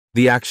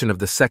The action of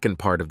the second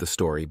part of the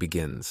story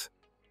begins.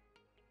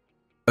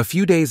 A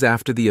few days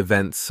after the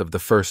events of the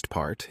first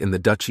part, in the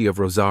Duchy of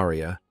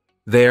Rosaria,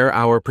 there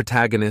our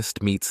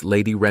protagonist meets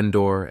Lady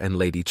Rendor and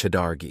Lady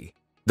Chadargi.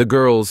 The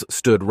girls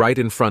stood right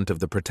in front of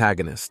the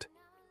protagonist,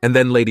 and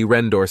then Lady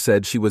Rendor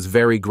said she was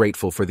very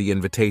grateful for the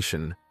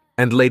invitation,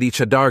 and Lady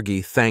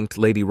Chadargi thanked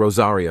Lady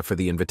Rosaria for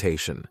the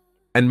invitation,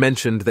 and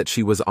mentioned that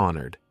she was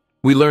honored.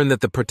 We learn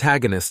that the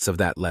protagonists of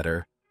that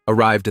letter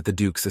arrived at the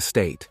Duke's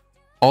estate,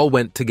 all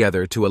went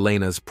together to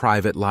Elena's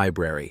private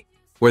library,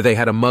 where they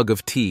had a mug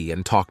of tea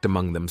and talked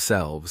among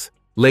themselves.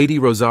 Lady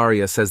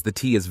Rosaria says the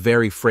tea is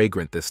very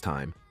fragrant this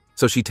time,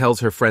 so she tells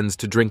her friends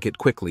to drink it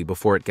quickly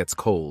before it gets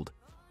cold,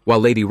 while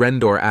Lady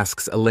Rendor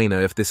asks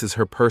Elena if this is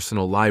her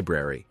personal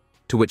library,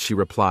 to which she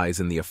replies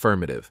in the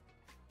affirmative.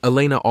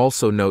 Elena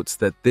also notes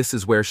that this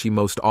is where she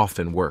most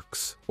often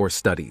works or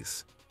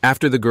studies.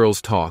 After the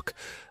girls talk,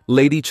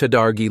 Lady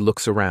Chadargi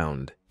looks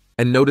around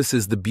and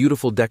notices the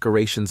beautiful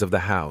decorations of the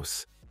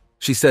house.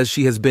 She says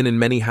she has been in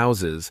many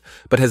houses,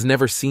 but has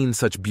never seen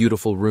such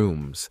beautiful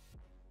rooms.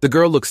 The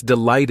girl looks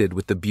delighted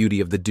with the beauty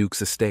of the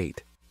Duke's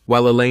estate.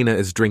 While Elena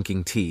is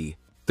drinking tea,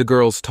 the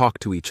girls talk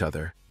to each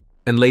other,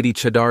 and Lady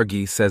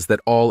Chadargi says that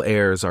all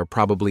heirs are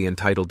probably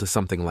entitled to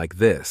something like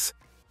this,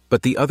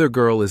 but the other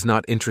girl is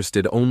not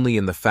interested only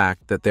in the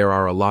fact that there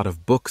are a lot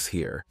of books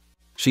here.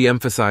 She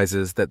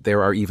emphasizes that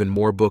there are even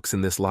more books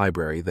in this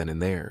library than in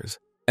theirs.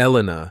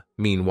 Elena,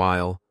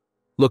 meanwhile,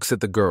 looks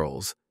at the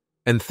girls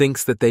and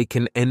thinks that they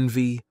can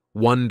envy,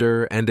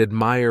 wonder, and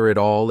admire it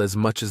all as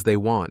much as they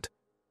want,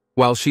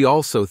 while she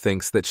also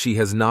thinks that she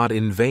has not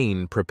in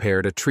vain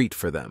prepared a treat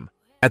for them.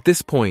 At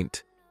this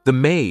point, the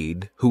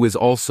maid, who is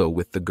also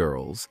with the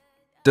girls,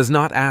 does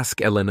not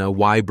ask Elena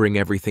why bring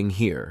everything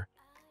here,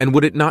 and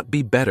would it not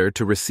be better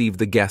to receive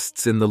the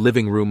guests in the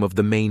living room of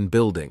the main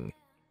building?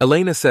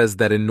 Elena says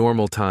that in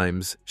normal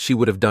times she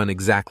would have done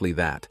exactly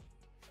that,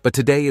 but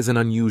today is an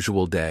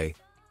unusual day,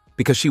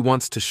 because she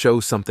wants to show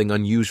something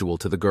unusual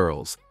to the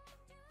girls.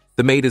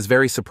 The maid is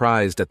very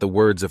surprised at the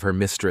words of her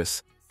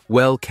mistress,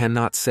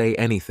 cannot say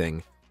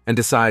anything, and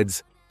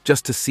decides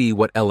just to see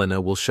what Elena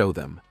will show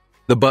them.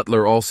 The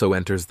butler also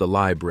enters the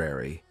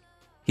library.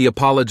 He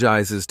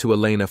apologizes to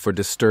Elena for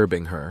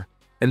disturbing her,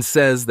 and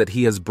says that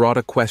he has brought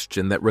a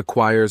question that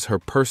requires her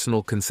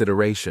personal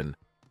consideration,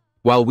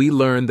 while we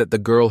learn that the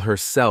girl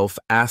herself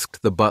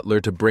asked the butler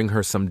to bring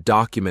her some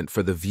document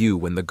for the view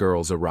when the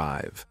girls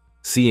arrive.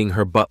 Seeing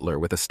her butler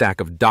with a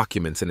stack of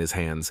documents in his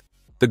hands,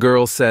 the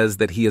girl says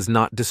that he is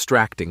not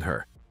distracting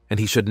her, and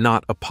he should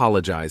not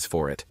apologize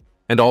for it,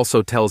 and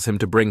also tells him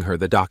to bring her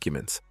the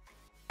documents.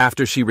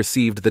 After she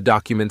received the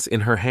documents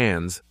in her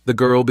hands, the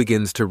girl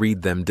begins to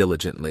read them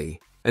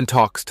diligently, and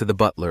talks to the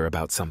butler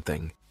about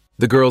something.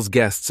 The girl's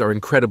guests are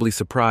incredibly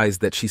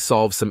surprised that she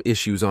solves some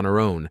issues on her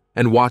own,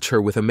 and watch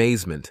her with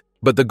amazement,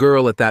 but the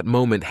girl at that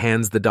moment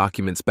hands the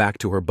documents back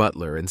to her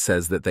butler and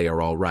says that they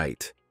are all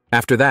right.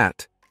 After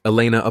that,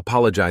 Elena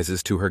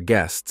apologizes to her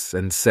guests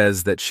and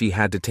says that she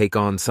had to take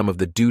on some of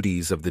the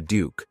duties of the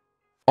Duke.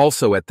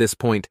 Also at this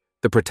point,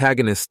 the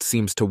protagonist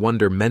seems to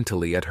wonder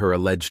mentally at her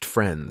alleged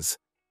friends.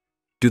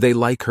 Do they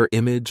like her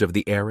image of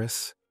the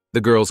heiress? The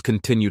girls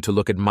continue to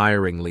look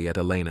admiringly at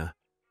Elena.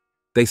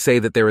 They say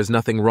that there is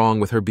nothing wrong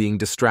with her being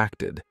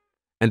distracted,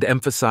 and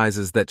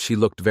emphasizes that she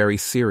looked very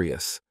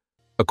serious.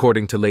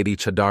 According to Lady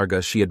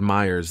Chadarga, she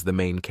admires the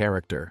main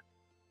character.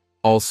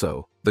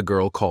 Also, the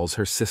girl calls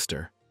her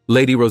sister.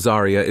 Lady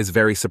Rosaria is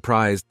very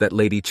surprised that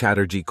Lady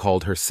Chatterjee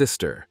called her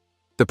sister.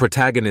 The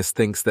protagonist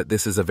thinks that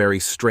this is a very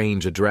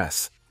strange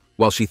address.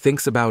 While she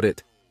thinks about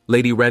it,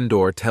 Lady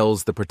Rendor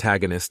tells the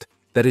protagonist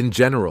that in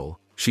general,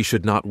 she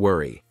should not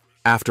worry.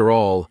 After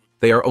all,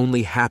 they are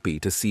only happy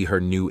to see her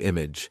new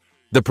image.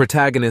 The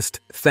protagonist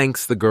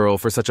thanks the girl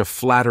for such a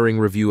flattering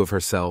review of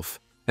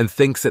herself, and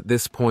thinks at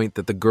this point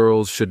that the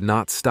girls should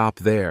not stop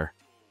there.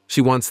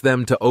 She wants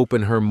them to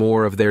open her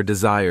more of their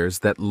desires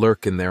that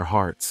lurk in their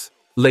hearts.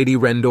 Lady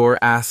Rendor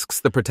asks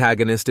the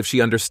protagonist if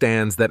she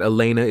understands that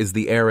Elena is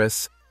the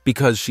heiress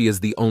because she is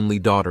the only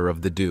daughter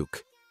of the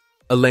Duke.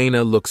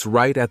 Elena looks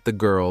right at the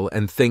girl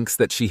and thinks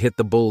that she hit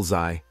the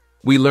bullseye.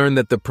 We learn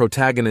that the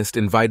protagonist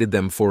invited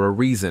them for a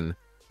reason,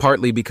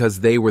 partly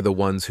because they were the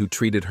ones who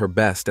treated her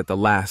best at the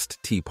last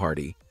tea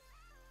party,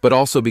 but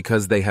also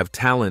because they have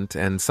talent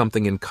and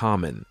something in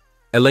common.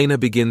 Elena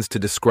begins to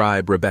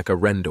describe Rebecca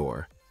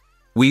Rendor.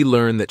 We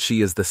learn that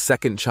she is the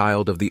second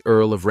child of the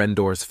Earl of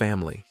Rendor's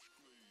family.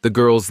 The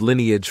girl's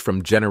lineage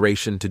from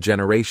generation to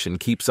generation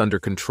keeps under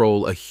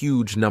control a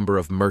huge number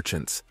of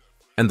merchants,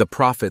 and the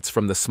profits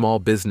from the small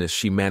business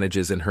she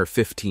manages in her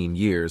 15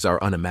 years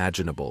are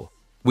unimaginable.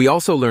 We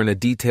also learn a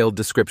detailed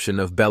description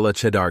of Bella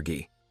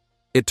Chadargi.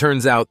 It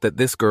turns out that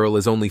this girl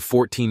is only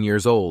 14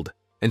 years old,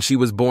 and she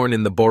was born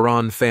in the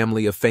Boron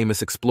family of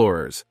famous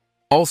explorers.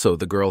 Also,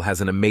 the girl has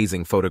an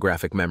amazing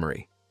photographic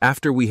memory.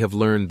 After we have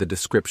learned the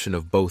description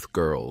of both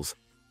girls,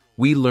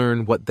 we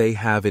learn what they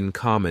have in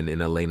common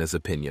in Elena's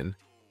opinion.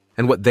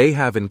 And what they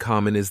have in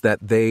common is that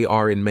they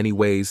are in many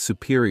ways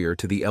superior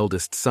to the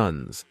eldest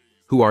sons,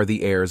 who are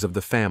the heirs of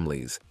the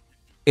families.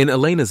 In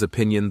Elena's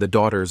opinion, the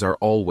daughters are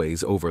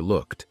always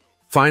overlooked.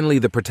 Finally,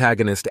 the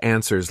protagonist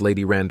answers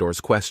Lady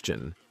Randor's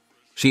question.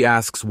 She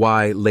asks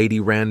why Lady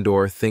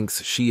Randor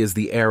thinks she is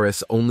the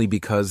heiress only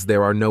because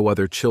there are no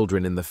other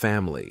children in the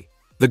family.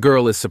 The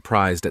girl is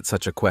surprised at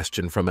such a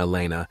question from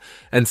Elena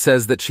and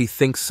says that she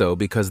thinks so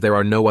because there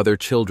are no other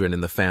children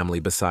in the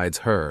family besides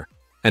her,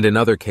 and in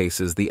other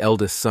cases the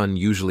eldest son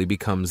usually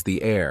becomes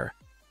the heir.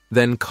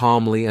 Then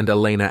calmly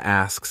Elena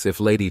asks if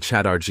Lady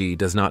Chatterjee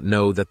does not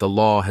know that the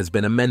law has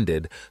been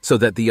amended so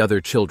that the other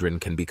children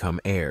can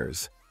become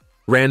heirs.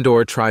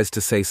 Randor tries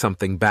to say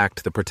something back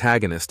to the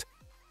protagonist,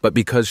 but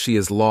because she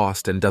is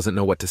lost and doesn't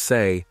know what to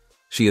say,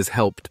 she is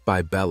helped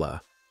by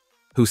Bella,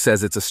 who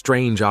says it's a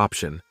strange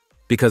option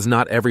because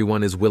not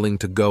everyone is willing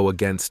to go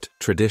against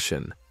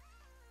tradition.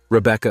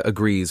 Rebecca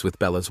agrees with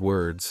Bella's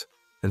words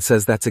and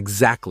says that's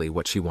exactly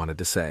what she wanted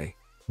to say.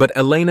 But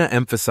Elena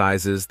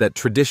emphasizes that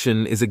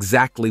tradition is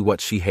exactly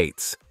what she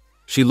hates.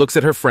 She looks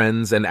at her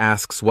friends and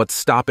asks what's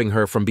stopping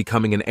her from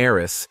becoming an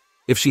heiress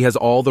if she has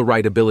all the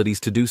right abilities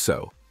to do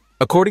so.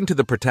 According to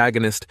the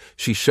protagonist,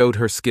 she showed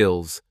her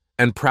skills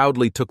and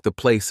proudly took the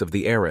place of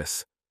the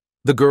heiress.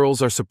 The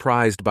girls are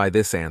surprised by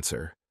this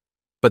answer.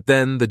 But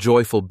then the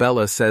joyful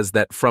Bella says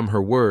that from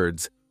her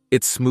words,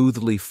 it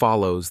smoothly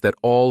follows that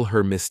all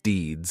her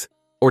misdeeds,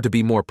 or to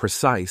be more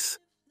precise,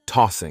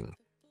 tossing,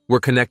 were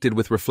connected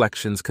with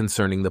reflections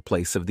concerning the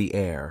place of the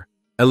heir.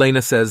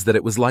 Elena says that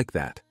it was like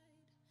that.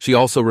 She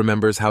also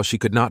remembers how she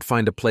could not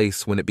find a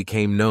place when it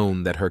became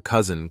known that her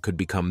cousin could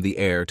become the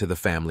heir to the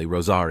family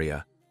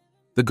Rosaria.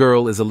 The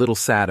girl is a little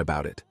sad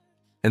about it,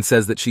 and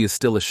says that she is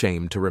still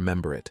ashamed to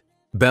remember it.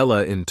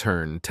 Bella, in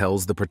turn,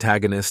 tells the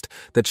protagonist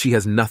that she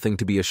has nothing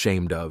to be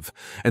ashamed of,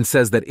 and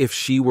says that if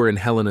she were in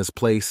Helena's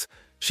place,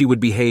 she would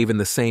behave in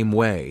the same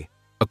way.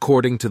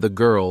 According to the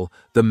girl,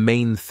 the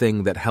main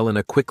thing that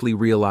Helena quickly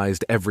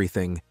realized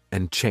everything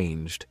and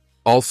changed.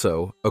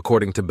 Also,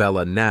 according to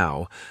Bella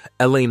now,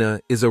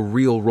 Elena is a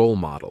real role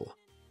model.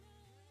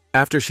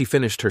 After she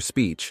finished her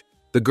speech,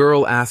 the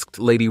girl asked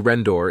Lady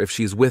Rendor if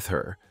she's with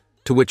her,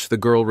 to which the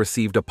girl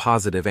received a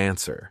positive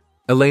answer.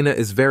 Elena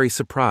is very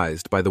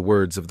surprised by the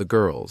words of the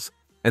girls,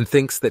 and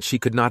thinks that she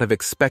could not have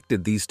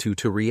expected these two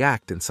to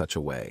react in such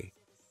a way.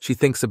 She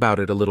thinks about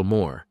it a little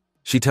more.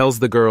 She tells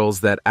the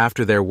girls that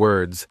after their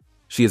words,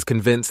 she is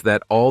convinced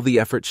that all the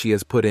effort she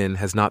has put in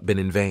has not been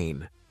in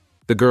vain.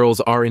 The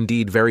girls are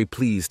indeed very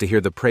pleased to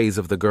hear the praise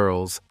of the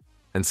girls,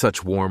 and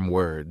such warm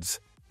words.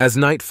 As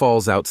night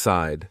falls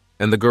outside,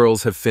 and the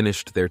girls have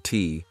finished their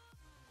tea,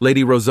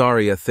 Lady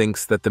Rosaria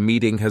thinks that the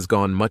meeting has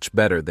gone much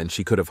better than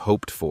she could have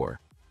hoped for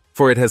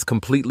it has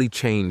completely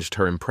changed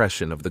her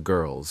impression of the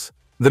girls.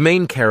 The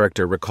main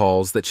character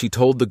recalls that she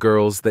told the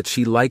girls that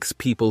she likes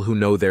people who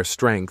know their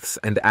strengths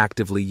and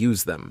actively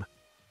use them.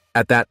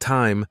 At that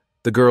time,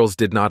 the girls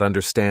did not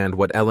understand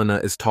what Elena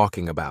is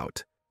talking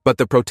about, but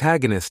the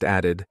protagonist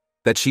added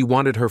that she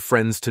wanted her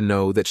friends to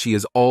know that she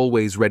is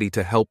always ready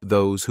to help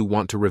those who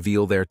want to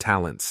reveal their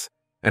talents,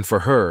 and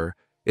for her,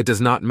 it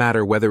does not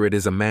matter whether it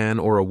is a man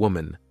or a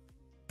woman.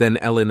 Then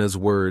Elena's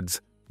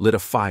words lit a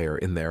fire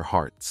in their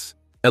hearts.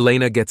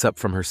 Elena gets up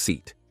from her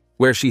seat,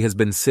 where she has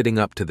been sitting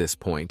up to this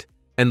point,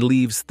 and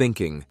leaves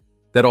thinking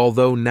that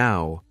although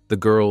now the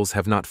girls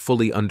have not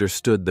fully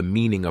understood the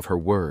meaning of her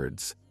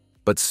words,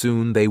 but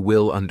soon they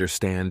will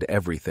understand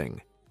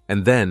everything,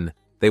 and then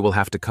they will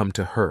have to come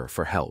to her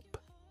for help.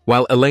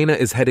 While Elena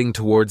is heading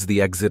towards the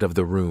exit of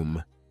the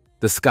room,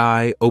 the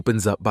sky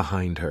opens up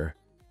behind her,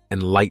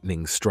 and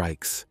lightning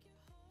strikes.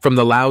 From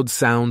the loud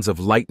sounds of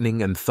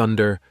lightning and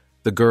thunder,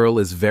 the girl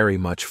is very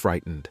much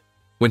frightened.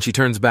 When she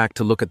turns back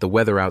to look at the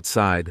weather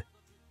outside,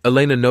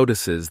 Elena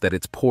notices that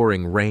it's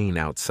pouring rain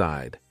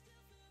outside.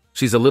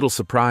 She's a little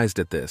surprised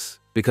at this,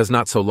 because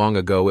not so long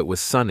ago it was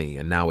sunny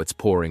and now it's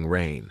pouring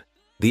rain.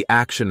 The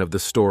action of the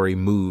story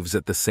moves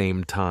at the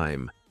same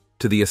time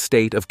to the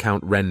estate of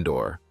Count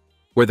Rendor,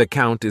 where the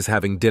Count is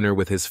having dinner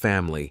with his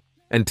family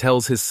and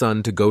tells his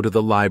son to go to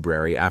the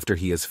library after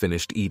he has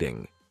finished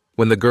eating.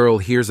 When the girl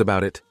hears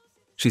about it,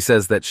 she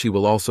says that she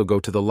will also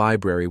go to the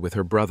library with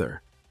her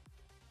brother.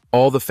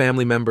 All the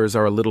family members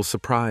are a little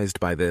surprised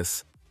by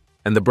this,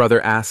 and the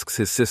brother asks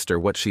his sister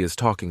what she is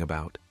talking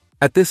about.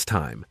 At this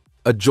time,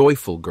 a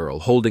joyful girl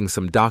holding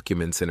some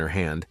documents in her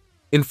hand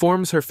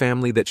informs her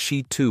family that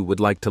she too would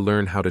like to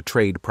learn how to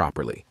trade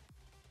properly.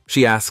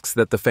 She asks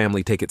that the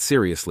family take it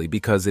seriously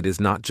because it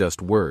is not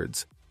just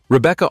words.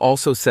 Rebecca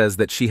also says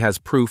that she has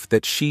proof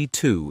that she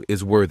too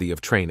is worthy of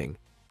training.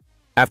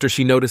 After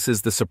she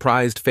notices the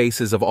surprised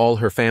faces of all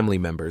her family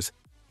members,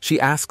 she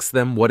asks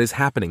them what is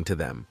happening to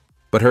them.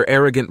 But her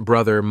arrogant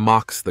brother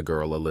mocks the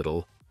girl a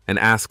little and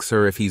asks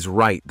her if he's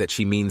right that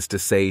she means to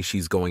say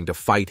she's going to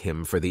fight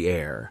him for the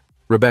heir.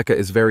 Rebecca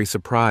is very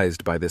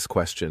surprised by this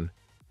question.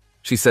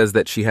 She says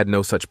that she had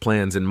no such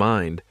plans in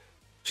mind.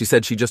 She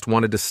said she just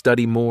wanted to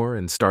study more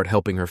and start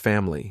helping her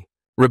family.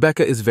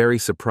 Rebecca is very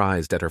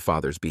surprised at her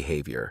father's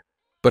behavior,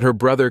 but her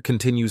brother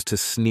continues to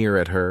sneer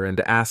at her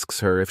and asks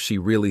her if she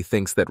really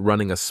thinks that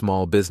running a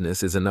small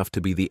business is enough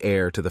to be the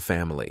heir to the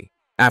family.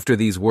 After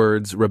these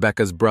words,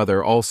 Rebecca's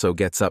brother also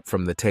gets up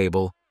from the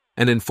table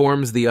and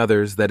informs the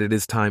others that it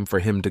is time for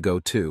him to go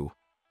too.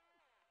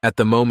 At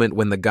the moment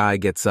when the guy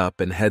gets up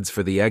and heads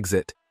for the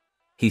exit,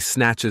 he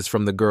snatches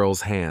from the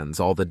girl's hands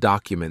all the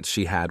documents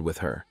she had with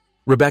her.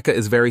 Rebecca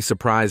is very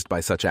surprised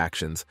by such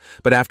actions,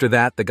 but after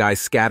that the guy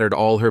scattered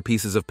all her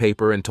pieces of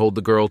paper and told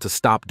the girl to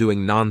stop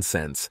doing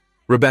nonsense.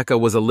 Rebecca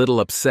was a little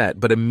upset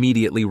but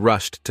immediately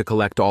rushed to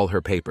collect all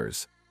her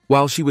papers.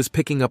 While she was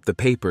picking up the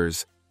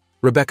papers,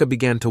 Rebecca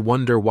began to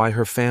wonder why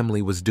her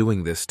family was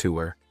doing this to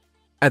her.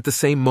 At the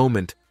same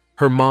moment,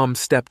 her mom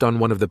stepped on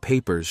one of the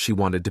papers she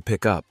wanted to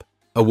pick up.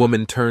 A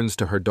woman turns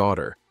to her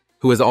daughter,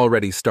 who has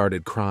already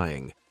started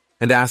crying,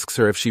 and asks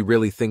her if she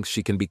really thinks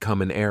she can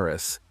become an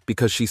heiress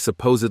because she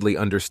supposedly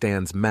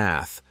understands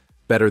math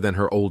better than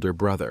her older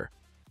brother.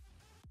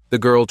 The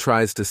girl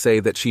tries to say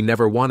that she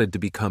never wanted to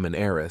become an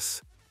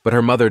heiress, but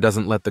her mother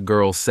doesn't let the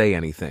girl say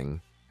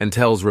anything and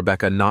tells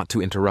Rebecca not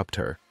to interrupt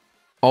her.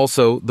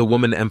 Also, the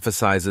woman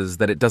emphasizes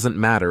that it doesn't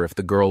matter if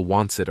the girl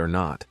wants it or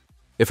not,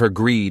 if her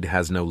greed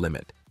has no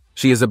limit.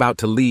 She is about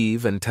to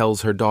leave and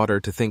tells her daughter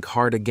to think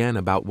hard again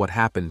about what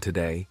happened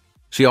today.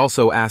 She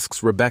also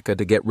asks Rebecca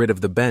to get rid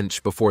of the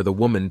bench before the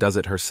woman does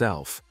it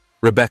herself.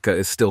 Rebecca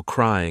is still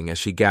crying as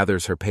she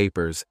gathers her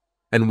papers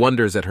and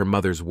wonders at her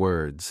mother's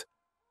words.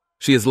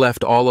 She is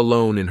left all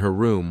alone in her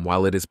room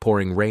while it is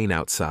pouring rain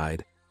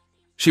outside.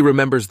 She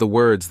remembers the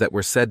words that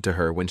were said to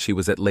her when she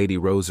was at Lady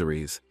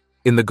Rosary's.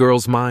 In the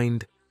girl's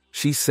mind,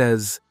 she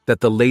says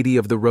that the Lady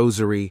of the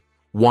Rosary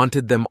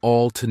wanted them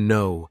all to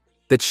know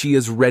that she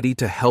is ready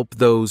to help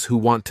those who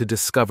want to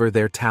discover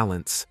their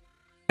talents,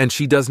 and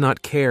she does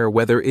not care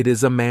whether it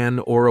is a man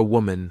or a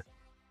woman.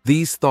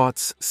 These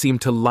thoughts seem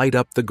to light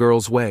up the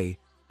girl's way,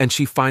 and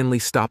she finally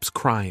stops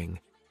crying.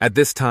 At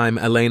this time,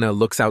 Elena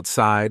looks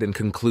outside and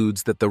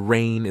concludes that the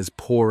rain is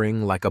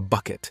pouring like a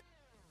bucket.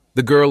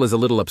 The girl is a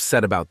little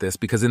upset about this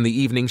because in the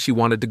evening she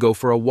wanted to go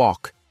for a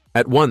walk.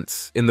 At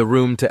once, in the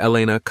room to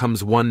Elena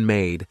comes one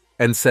maid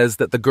and says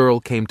that the girl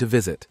came to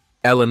visit.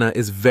 Elena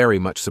is very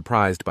much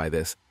surprised by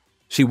this.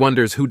 She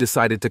wonders who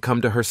decided to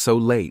come to her so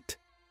late.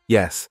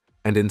 Yes,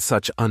 and in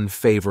such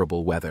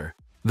unfavorable weather.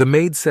 The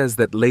maid says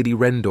that Lady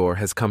Rendor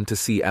has come to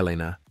see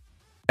Elena.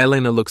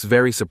 Elena looks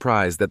very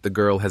surprised that the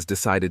girl has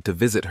decided to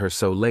visit her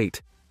so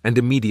late and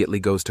immediately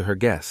goes to her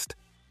guest,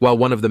 while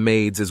one of the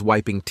maids is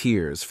wiping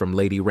tears from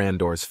Lady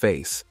Randor's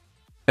face.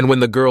 And when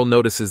the girl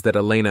notices that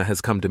Elena has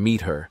come to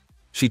meet her,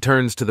 she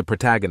turns to the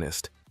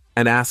protagonist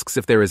and asks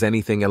if there is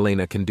anything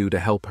Elena can do to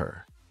help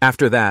her.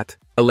 After that,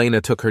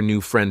 Elena took her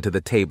new friend to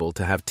the table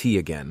to have tea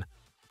again.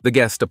 The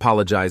guest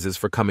apologizes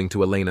for coming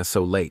to Elena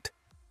so late,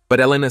 but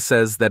Elena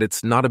says that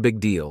it's not a big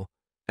deal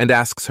and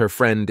asks her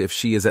friend if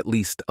she is at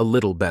least a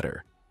little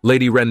better.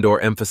 Lady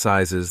Rendor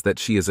emphasizes that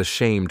she is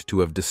ashamed to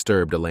have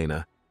disturbed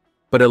Elena,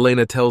 but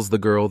Elena tells the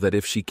girl that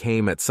if she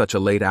came at such a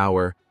late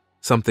hour,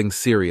 something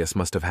serious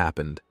must have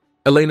happened.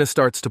 Elena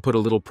starts to put a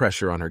little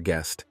pressure on her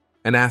guest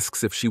and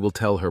asks if she will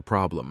tell her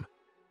problem.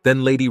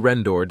 Then Lady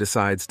Rendor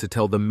decides to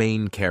tell the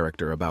main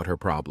character about her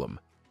problem.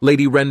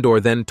 Lady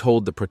Rendor then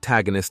told the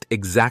protagonist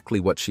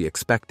exactly what she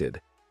expected,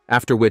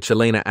 after which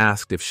Elena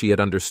asked if she had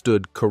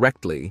understood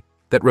correctly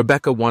that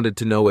Rebecca wanted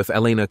to know if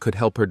Elena could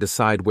help her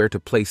decide where to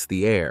place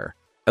the heir.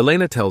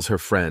 Elena tells her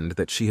friend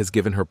that she has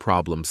given her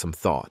problem some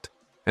thought,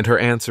 and her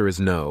answer is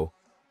no.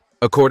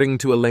 According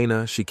to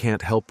Elena, she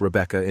can't help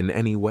Rebecca in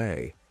any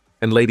way,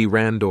 and Lady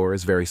Randor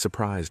is very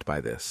surprised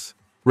by this.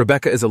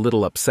 Rebecca is a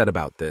little upset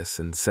about this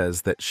and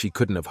says that she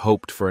couldn't have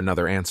hoped for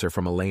another answer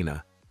from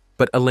Elena.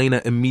 But Elena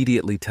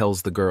immediately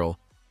tells the girl,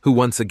 who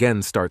once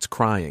again starts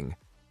crying,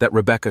 that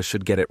Rebecca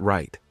should get it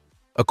right.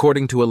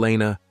 According to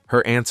Elena,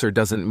 her answer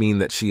doesn't mean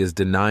that she is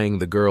denying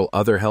the girl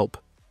other help.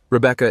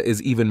 Rebecca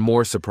is even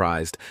more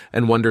surprised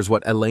and wonders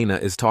what Elena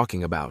is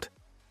talking about.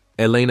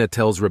 Elena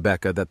tells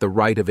Rebecca that the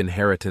right of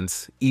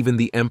inheritance, even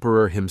the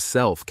emperor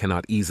himself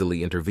cannot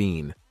easily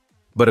intervene.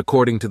 But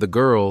according to the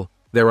girl,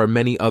 there are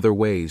many other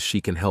ways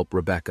she can help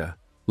Rebecca.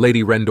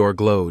 Lady Rendor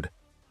glowed.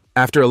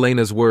 After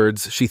Elena's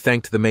words, she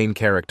thanked the main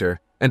character,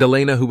 and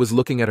Elena, who was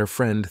looking at her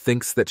friend,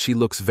 thinks that she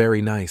looks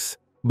very nice.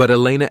 But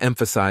Elena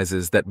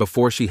emphasizes that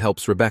before she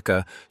helps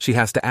Rebecca, she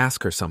has to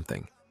ask her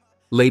something.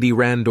 Lady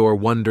Randor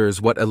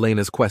wonders what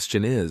Elena's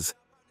question is,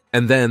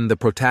 and then the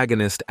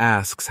protagonist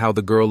asks how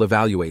the girl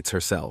evaluates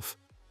herself.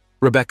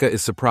 Rebecca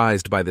is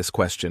surprised by this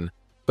question,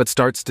 but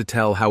starts to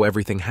tell how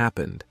everything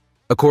happened.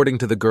 According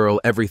to the girl,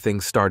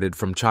 everything started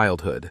from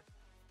childhood.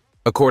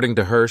 According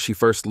to her, she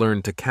first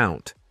learned to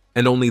count,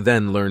 and only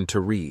then learned to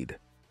read.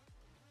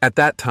 At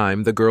that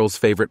time, the girl's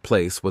favorite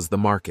place was the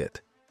market.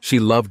 She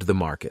loved the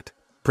market,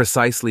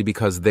 precisely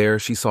because there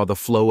she saw the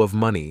flow of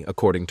money,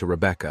 according to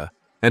Rebecca,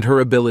 and her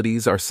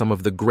abilities are some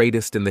of the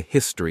greatest in the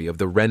history of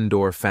the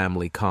Rendor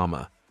family,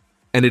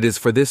 and it is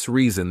for this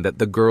reason that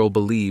the girl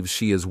believes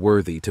she is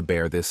worthy to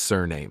bear this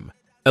surname.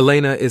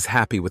 Elena is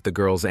happy with the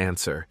girl's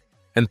answer,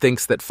 and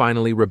thinks that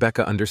finally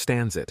Rebecca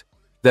understands it.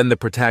 Then the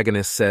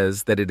protagonist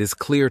says that it is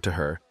clear to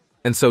her,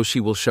 and so she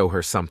will show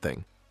her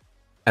something.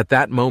 At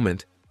that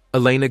moment,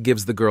 Elena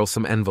gives the girl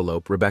some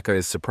envelope. Rebecca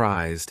is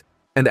surprised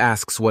and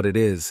asks what it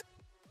is.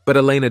 But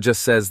Elena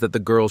just says that the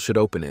girl should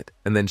open it,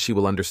 and then she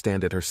will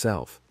understand it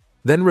herself.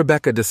 Then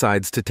Rebecca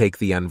decides to take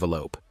the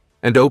envelope,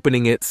 and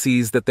opening it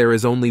sees that there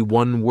is only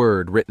one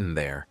word written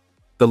there.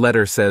 The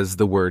letter says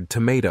the word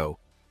tomato.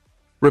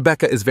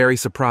 Rebecca is very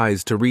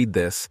surprised to read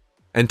this,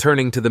 and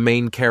turning to the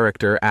main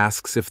character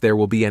asks if there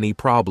will be any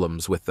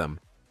problems with them.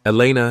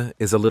 Elena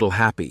is a little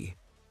happy,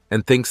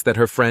 and thinks that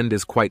her friend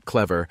is quite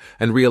clever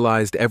and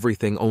realized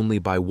everything only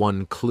by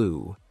one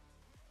clue.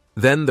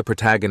 Then the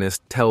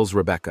protagonist tells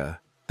Rebecca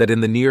that in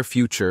the near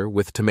future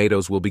with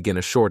tomatoes will begin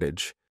a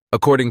shortage.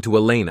 According to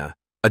Elena,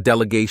 a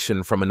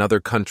delegation from another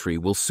country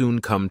will soon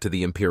come to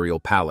the imperial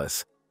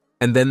palace,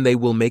 and then they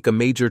will make a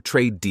major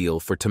trade deal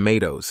for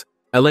tomatoes.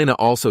 Elena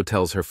also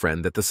tells her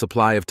friend that the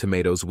supply of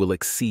tomatoes will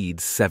exceed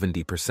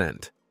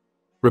 70%.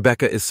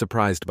 Rebecca is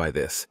surprised by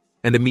this,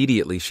 and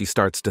immediately she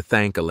starts to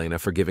thank Elena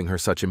for giving her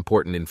such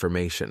important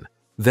information.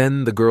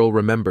 Then the girl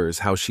remembers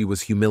how she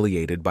was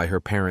humiliated by her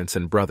parents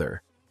and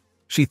brother.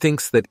 She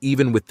thinks that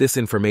even with this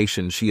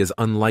information she is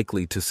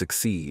unlikely to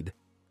succeed.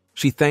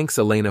 She thanks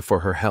Elena for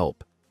her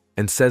help,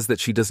 and says that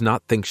she does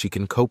not think she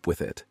can cope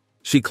with it.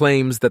 She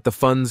claims that the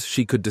funds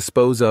she could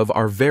dispose of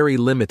are very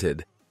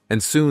limited,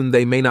 and soon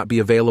they may not be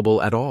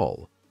available at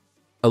all.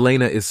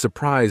 Elena is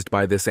surprised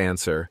by this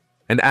answer,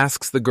 and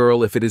asks the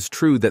girl if it is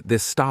true that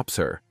this stops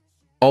her.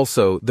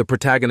 Also, the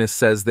protagonist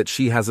says that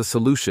she has a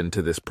solution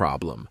to this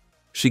problem.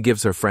 She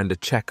gives her friend a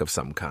check of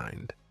some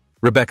kind.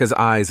 Rebecca's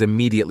eyes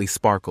immediately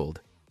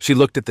sparkled. She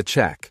looked at the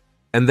check,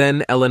 and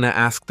then Elena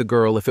asked the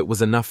girl if it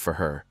was enough for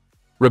her.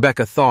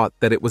 Rebecca thought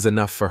that it was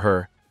enough for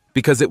her,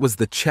 because it was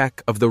the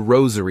check of the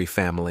Rosary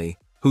family,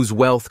 whose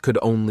wealth could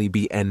only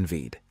be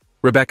envied.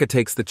 Rebecca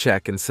takes the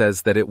check and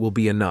says that it will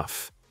be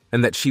enough,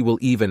 and that she will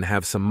even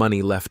have some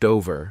money left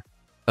over.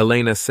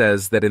 Elena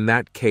says that in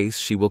that case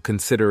she will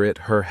consider it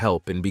her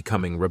help in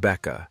becoming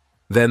Rebecca.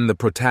 Then the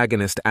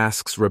protagonist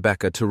asks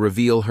Rebecca to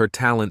reveal her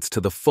talents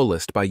to the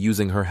fullest by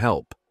using her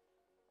help.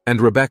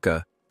 And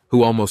Rebecca,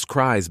 who almost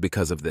cries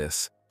because of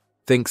this,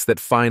 thinks that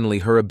finally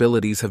her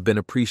abilities have been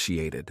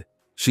appreciated.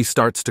 She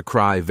starts to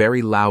cry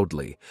very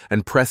loudly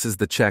and presses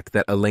the check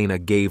that Elena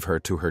gave her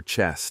to her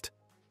chest.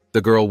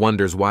 The girl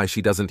wonders why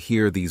she doesn't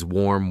hear these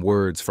warm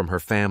words from her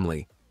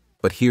family,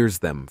 but hears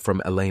them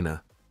from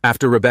Elena.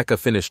 After Rebecca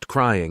finished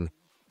crying,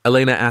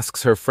 Elena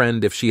asks her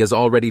friend if she has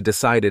already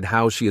decided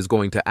how she is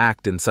going to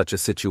act in such a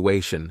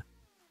situation.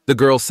 The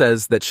girl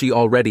says that she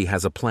already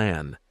has a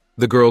plan.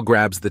 The girl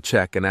grabs the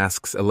check and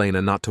asks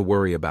Elena not to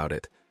worry about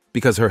it,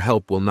 because her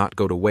help will not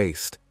go to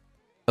waste.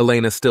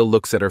 Elena still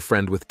looks at her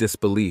friend with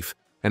disbelief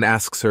and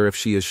asks her if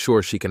she is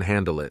sure she can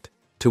handle it,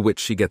 to which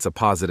she gets a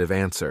positive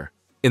answer.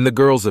 In the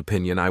girl's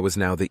opinion, I was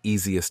now the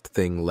easiest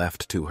thing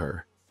left to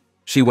her.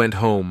 She went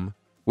home,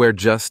 where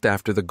just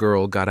after the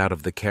girl got out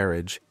of the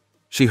carriage,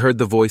 she heard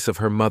the voice of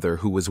her mother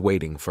who was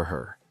waiting for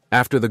her.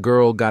 After the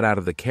girl got out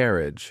of the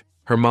carriage,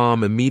 her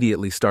mom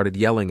immediately started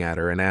yelling at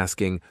her and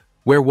asking,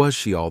 where was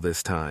she all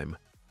this time?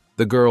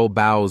 The girl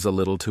bows a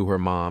little to her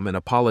mom and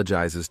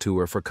apologizes to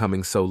her for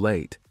coming so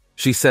late.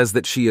 She says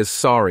that she is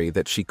sorry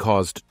that she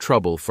caused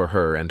trouble for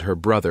her and her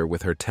brother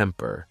with her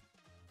temper.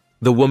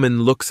 The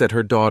woman looks at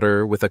her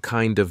daughter with a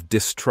kind of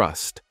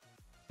distrust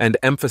and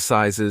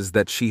emphasizes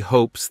that she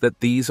hopes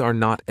that these are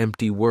not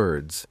empty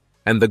words,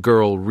 and the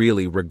girl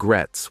really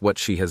regrets what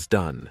she has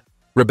done.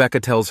 Rebecca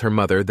tells her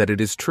mother that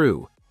it is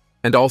true,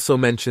 and also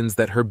mentions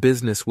that her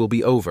business will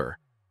be over,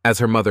 as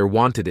her mother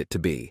wanted it to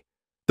be.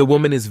 The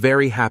woman is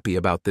very happy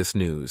about this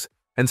news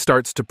and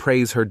starts to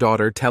praise her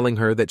daughter, telling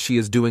her that she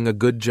is doing a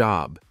good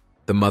job.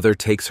 The mother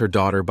takes her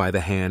daughter by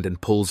the hand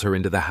and pulls her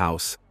into the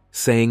house,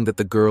 saying that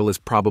the girl is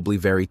probably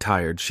very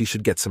tired, she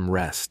should get some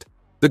rest.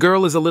 The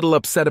girl is a little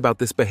upset about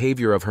this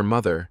behavior of her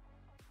mother.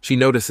 She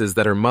notices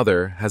that her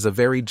mother has a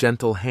very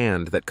gentle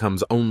hand that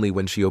comes only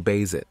when she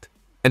obeys it.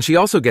 And she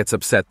also gets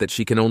upset that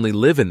she can only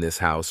live in this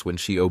house when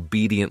she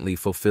obediently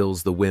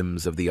fulfills the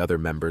whims of the other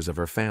members of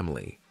her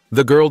family.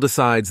 The girl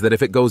decides that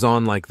if it goes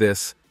on like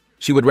this,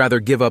 she would rather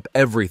give up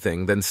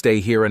everything than stay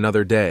here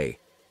another day.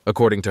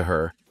 According to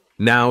her,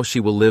 now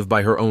she will live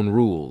by her own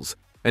rules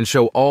and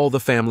show all the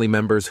family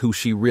members who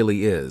she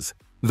really is.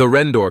 The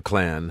Rendor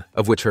clan,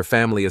 of which her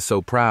family is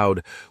so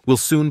proud, will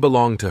soon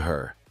belong to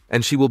her,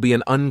 and she will be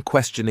an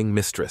unquestioning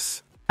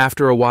mistress.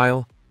 After a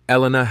while,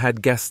 Elena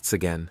had guests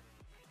again,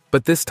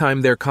 but this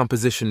time their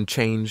composition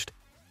changed,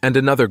 and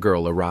another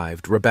girl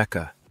arrived,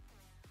 Rebecca.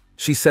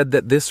 She said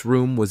that this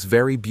room was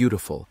very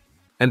beautiful,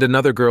 and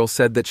another girl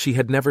said that she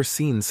had never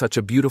seen such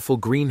a beautiful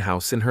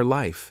greenhouse in her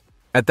life.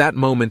 At that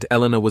moment,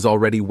 Elena was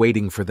already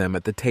waiting for them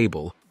at the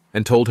table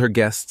and told her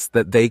guests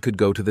that they could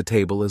go to the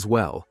table as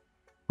well.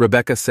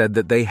 Rebecca said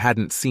that they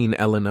hadn't seen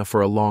Elena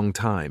for a long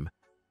time,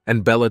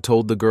 and Bella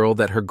told the girl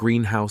that her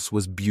greenhouse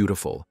was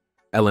beautiful.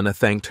 Elena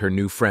thanked her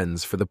new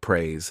friends for the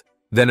praise.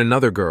 Then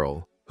another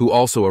girl, who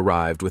also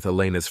arrived with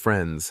Elena's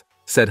friends,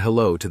 said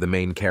hello to the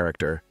main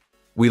character.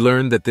 We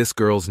learned that this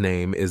girl's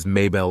name is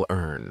Maybelle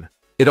Earn.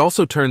 It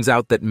also turns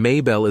out that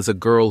Maybelle is a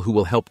girl who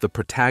will help the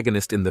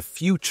protagonist in the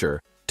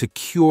future to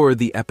cure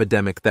the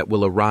epidemic that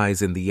will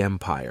arise in the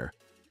Empire.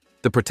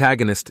 The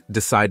protagonist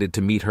decided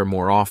to meet her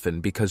more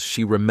often because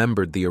she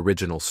remembered the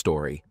original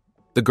story.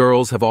 The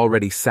girls have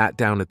already sat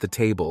down at the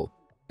table,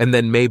 and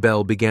then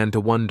Mabel began to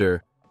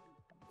wonder,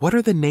 what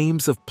are the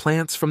names of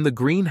plants from the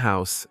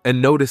greenhouse,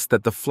 and noticed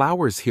that the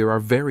flowers here are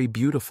very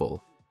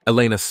beautiful.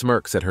 Elena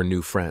smirks at her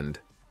new friend.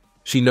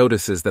 She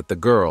notices that the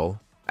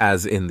girl,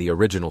 as in the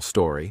original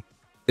story,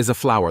 is a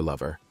flower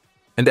lover,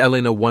 and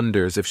Elena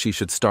wonders if she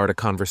should start a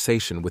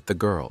conversation with the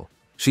girl.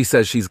 She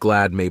says she's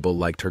glad Mabel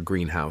liked her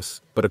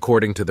greenhouse, but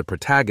according to the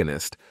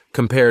protagonist,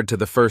 compared to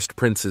the first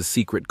prince's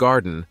secret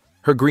garden,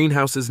 her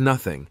greenhouse is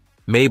nothing.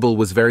 Mabel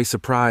was very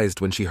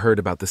surprised when she heard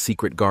about the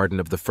secret garden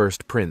of the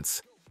first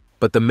prince,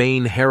 but the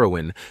main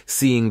heroine,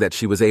 seeing that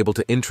she was able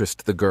to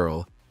interest the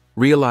girl,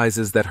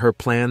 realizes that her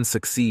plan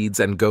succeeds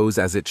and goes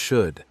as it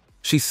should.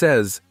 She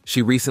says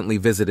she recently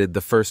visited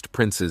the first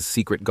prince's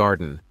secret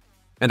garden,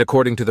 and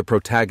according to the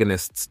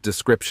protagonist's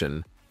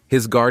description,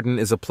 his garden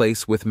is a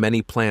place with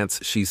many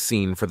plants she's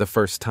seen for the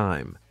first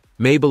time.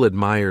 Mabel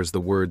admires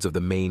the words of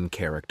the main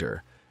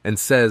character and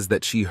says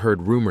that she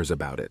heard rumors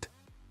about it,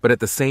 but at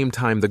the same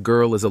time the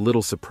girl is a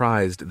little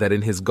surprised that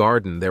in his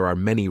garden there are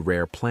many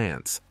rare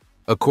plants.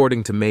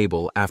 According to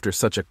Mabel, after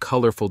such a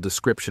colorful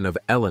description of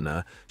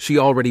Elena, she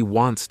already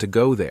wants to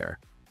go there.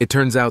 It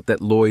turns out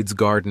that Lloyd's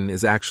garden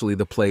is actually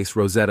the place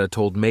Rosetta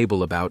told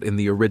Mabel about in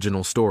the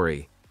original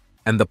story,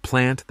 and the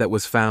plant that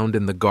was found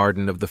in the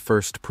garden of the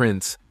first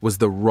prince was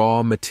the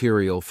raw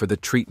material for the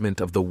treatment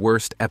of the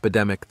worst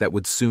epidemic that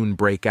would soon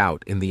break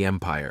out in the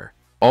empire.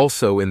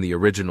 Also in the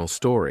original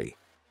story,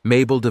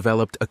 Mabel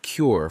developed a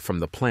cure from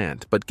the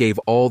plant but gave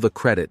all the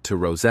credit to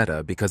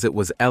Rosetta because it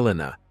was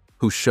Elena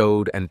who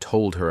showed and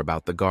told her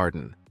about the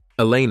garden.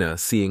 Elena,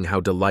 seeing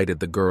how delighted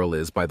the girl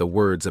is by the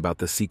words about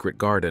the secret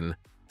garden,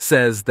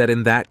 says that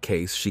in that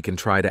case she can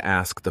try to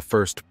ask the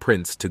first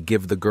prince to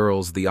give the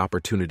girls the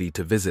opportunity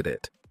to visit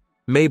it.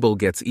 Mabel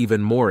gets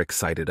even more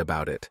excited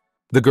about it.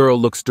 The girl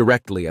looks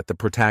directly at the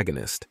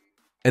protagonist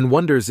and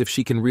wonders if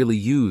she can really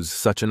use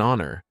such an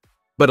honor.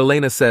 But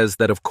Elena says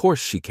that of course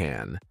she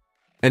can,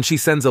 and she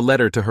sends a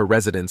letter to her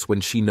residence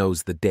when she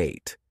knows the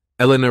date.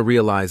 Elena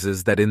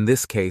realizes that in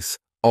this case,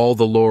 all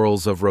the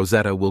laurels of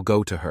Rosetta will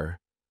go to her.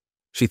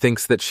 She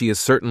thinks that she is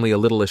certainly a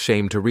little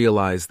ashamed to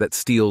realize that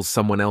steals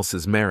someone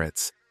else's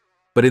merits,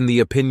 but in the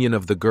opinion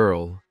of the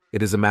girl,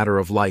 it is a matter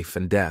of life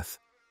and death,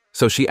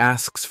 so she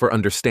asks for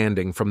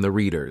understanding from the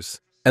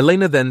readers.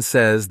 Elena then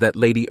says that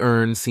Lady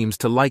Ern seems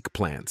to like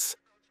plants,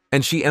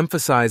 and she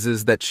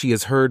emphasizes that she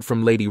has heard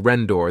from Lady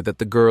Rendor that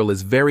the girl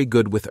is very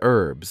good with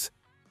herbs,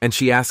 and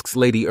she asks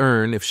Lady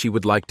Ern if she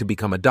would like to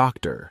become a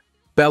doctor.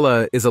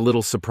 Bella is a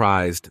little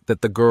surprised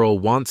that the girl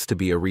wants to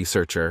be a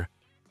researcher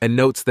and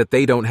notes that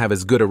they don't have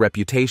as good a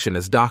reputation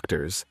as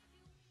doctors.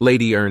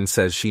 Lady Ern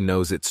says she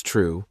knows it's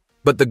true,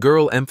 but the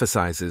girl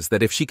emphasizes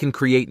that if she can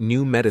create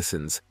new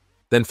medicines,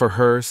 then for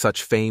her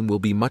such fame will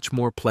be much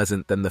more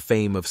pleasant than the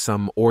fame of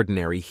some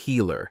ordinary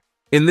healer.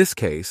 In this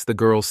case, the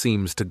girl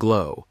seems to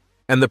glow,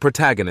 and the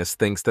protagonist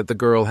thinks that the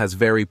girl has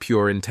very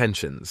pure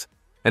intentions,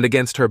 and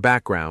against her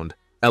background,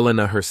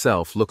 Elena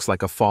herself looks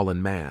like a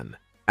fallen man.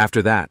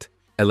 After that,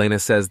 Elena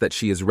says that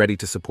she is ready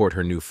to support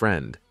her new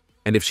friend,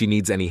 and if she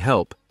needs any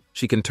help,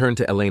 she can turn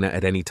to Elena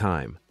at any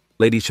time.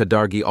 Lady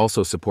Shadargi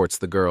also supports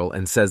the girl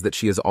and says that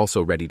she is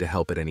also ready to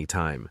help at any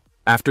time.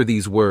 After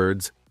these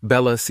words,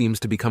 Bella seems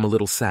to become a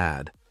little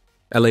sad.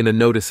 Elena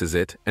notices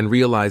it and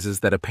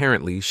realizes that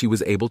apparently she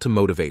was able to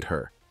motivate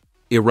her.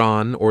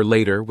 Iran, or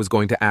later, was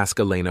going to ask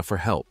Elena for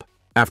help.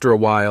 After a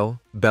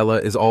while, Bella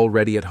is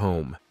already at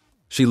home.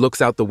 She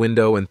looks out the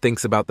window and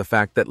thinks about the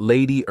fact that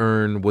Lady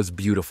Ern was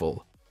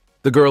beautiful.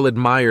 The girl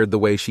admired the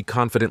way she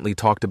confidently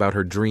talked about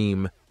her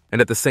dream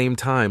and at the same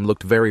time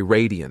looked very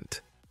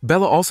radiant.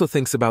 Bella also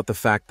thinks about the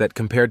fact that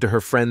compared to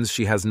her friends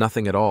she has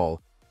nothing at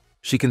all.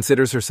 She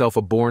considers herself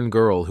a born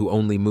girl who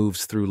only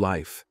moves through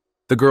life.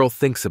 The girl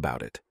thinks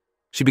about it.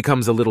 She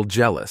becomes a little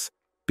jealous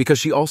because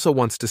she also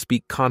wants to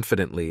speak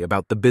confidently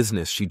about the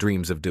business she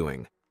dreams of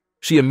doing.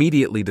 She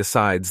immediately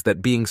decides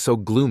that being so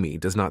gloomy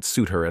does not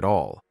suit her at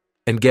all,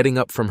 and getting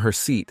up from her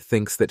seat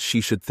thinks that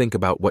she should think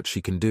about what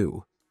she can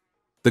do.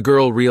 The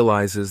girl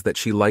realizes that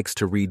she likes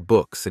to read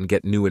books and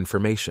get new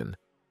information,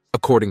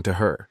 according to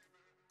her.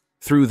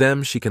 Through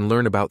them, she can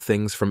learn about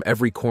things from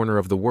every corner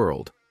of the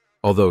world,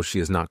 although she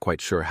is not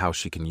quite sure how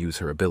she can use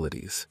her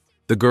abilities.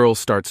 The girl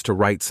starts to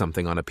write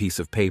something on a piece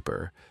of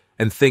paper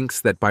and thinks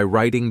that by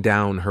writing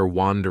down her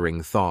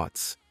wandering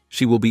thoughts,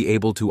 she will be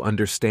able to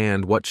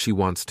understand what she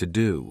wants to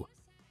do,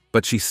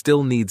 but she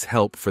still needs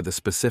help for the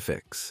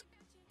specifics.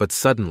 But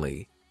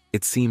suddenly,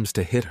 it seems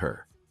to hit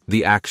her.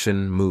 The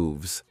action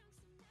moves.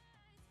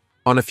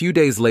 On a few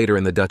days later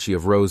in the Duchy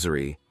of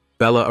Rosary,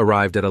 Bella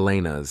arrived at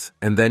Elena's,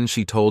 and then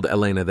she told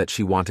Elena that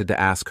she wanted to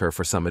ask her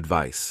for some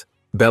advice.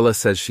 Bella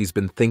says she's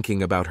been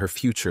thinking about her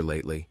future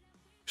lately.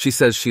 She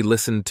says she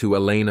listened to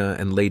Elena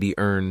and Lady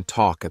Ern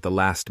talk at the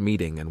last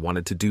meeting and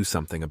wanted to do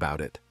something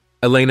about it.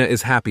 Elena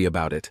is happy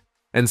about it,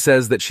 and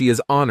says that she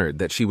is honored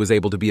that she was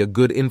able to be a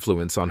good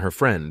influence on her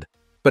friend,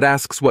 but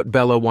asks what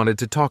Bella wanted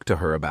to talk to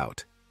her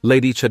about.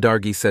 Lady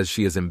Chadargi says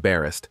she is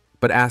embarrassed,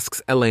 but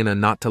asks Elena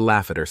not to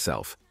laugh at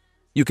herself.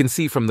 You can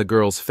see from the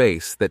girl's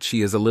face that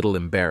she is a little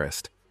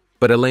embarrassed,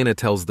 but Elena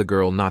tells the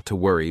girl not to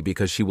worry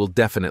because she will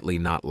definitely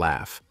not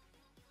laugh.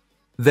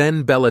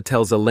 Then Bella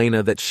tells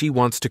Elena that she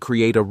wants to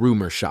create a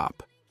rumor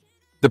shop.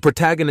 The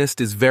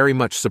protagonist is very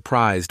much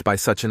surprised by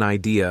such an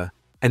idea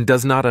and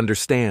does not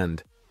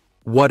understand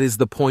what is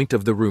the point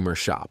of the rumor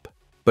shop.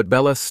 But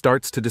Bella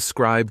starts to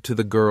describe to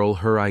the girl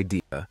her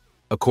idea.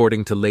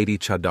 According to Lady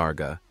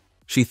Chadarga,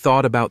 she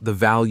thought about the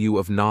value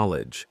of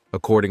knowledge.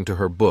 According to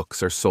her,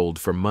 books are sold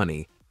for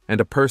money, and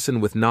a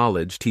person with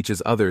knowledge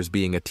teaches others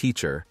being a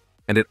teacher,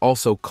 and it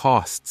also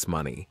costs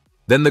money.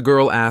 Then the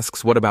girl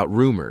asks what about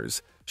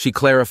rumors. She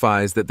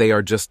clarifies that they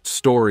are just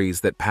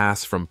stories that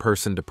pass from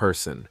person to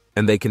person,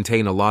 and they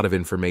contain a lot of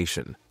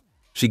information.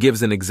 She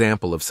gives an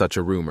example of such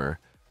a rumor,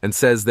 and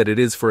says that it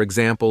is, for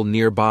example,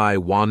 nearby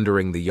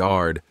wandering the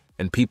yard,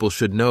 and people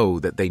should know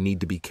that they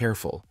need to be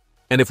careful.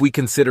 And if we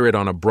consider it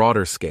on a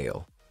broader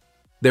scale,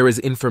 there is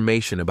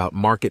information about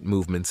market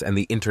movements and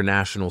the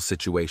international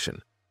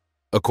situation.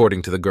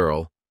 According to the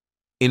girl,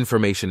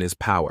 information is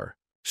power.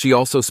 She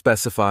also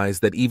specifies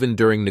that even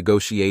during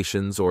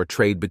negotiations or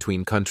trade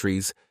between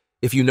countries,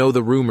 if you know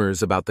the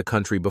rumors about the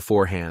country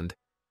beforehand,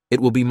 it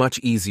will be much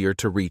easier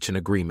to reach an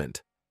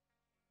agreement.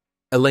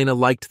 Elena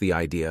liked the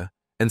idea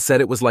and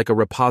said it was like a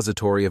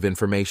repository of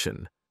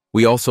information.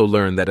 We also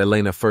learned that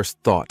Elena first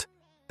thought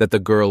that the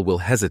girl will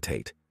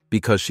hesitate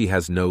because she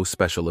has no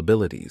special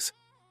abilities.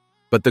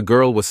 But the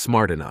girl was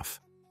smart enough,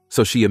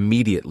 so she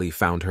immediately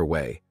found her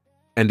way.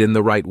 And in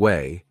the right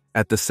way,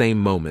 at the same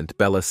moment,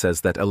 Bella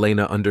says that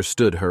Elena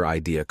understood her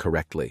idea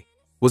correctly.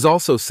 Was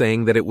also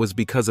saying that it was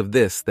because of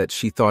this that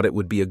she thought it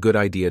would be a good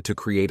idea to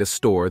create a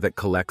store that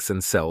collects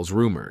and sells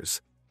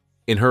rumors.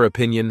 In her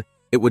opinion,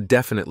 it would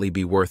definitely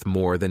be worth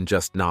more than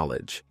just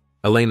knowledge.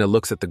 Elena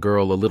looks at the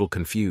girl a little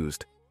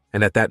confused,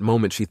 and at that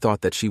moment she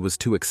thought that she was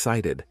too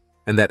excited,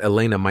 and that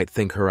Elena might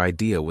think her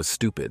idea was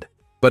stupid.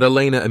 But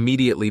Elena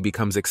immediately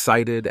becomes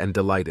excited and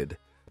delighted,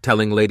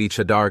 telling Lady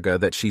Chadarga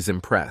that she's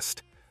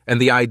impressed, and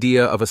the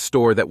idea of a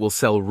store that will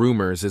sell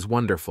rumors is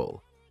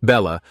wonderful.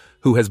 Bella,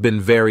 who has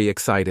been very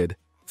excited,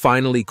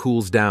 finally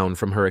cools down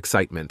from her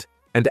excitement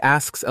and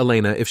asks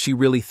Elena if she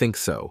really thinks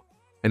so,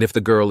 and if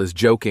the girl is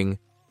joking,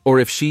 or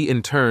if she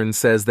in turn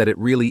says that it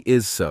really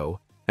is so,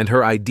 and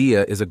her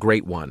idea is a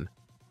great one.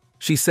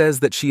 She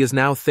says that she is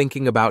now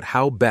thinking about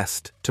how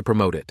best to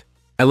promote it.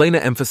 Elena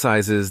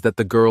emphasizes that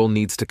the girl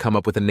needs to come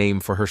up with a name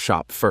for her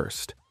shop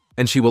first,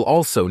 and she will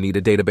also need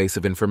a database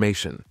of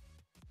information.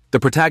 The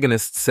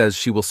protagonist says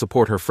she will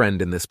support her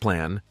friend in this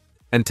plan,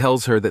 and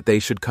tells her that they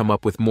should come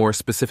up with more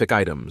specific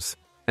items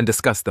and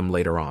discuss them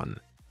later on.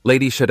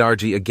 Lady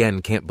Chadarji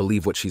again can't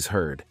believe what she's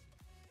heard.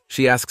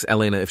 She asks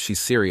Elena if she's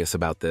serious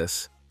about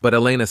this, but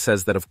Elena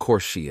says that of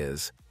course she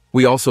is.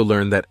 We also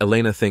learn that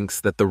Elena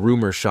thinks that the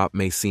rumor shop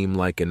may seem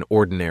like an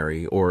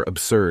ordinary or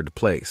absurd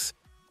place,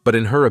 but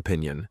in her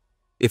opinion,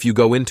 if you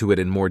go into it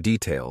in more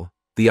detail,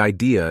 the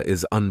idea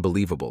is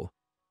unbelievable.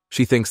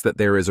 She thinks that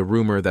there is a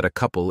rumor that a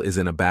couple is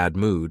in a bad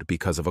mood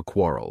because of a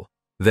quarrel.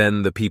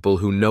 Then the people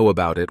who know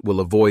about it will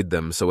avoid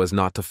them so as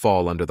not to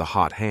fall under the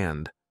hot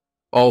hand.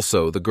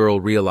 Also, the girl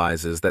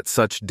realizes that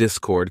such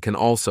discord can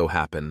also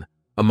happen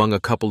among a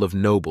couple of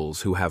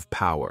nobles who have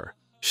power.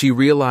 She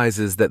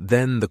realizes that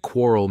then the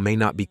quarrel may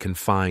not be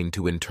confined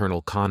to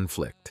internal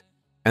conflict,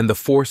 and the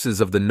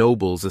forces of the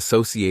nobles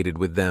associated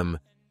with them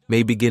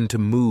may begin to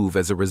move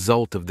as a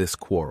result of this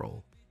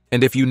quarrel.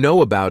 And if you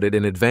know about it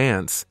in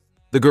advance,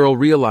 the girl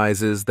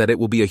realizes that it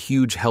will be a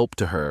huge help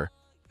to her,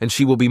 and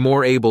she will be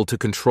more able to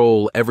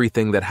control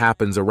everything that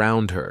happens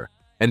around her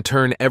and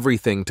turn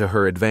everything to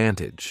her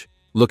advantage.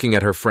 Looking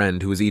at her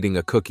friend who is eating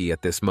a cookie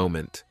at this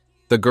moment,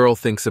 the girl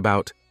thinks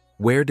about,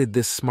 where did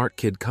this smart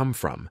kid come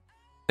from?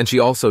 And she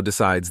also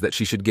decides that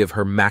she should give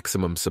her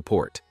maximum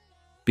support,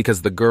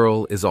 because the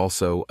girl is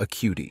also a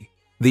cutie.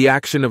 The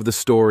action of the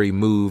story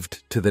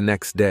moved to the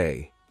next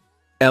day.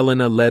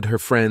 Elena led her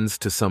friends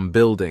to some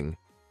building,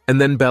 and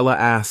then Bella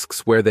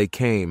asks where they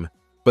came,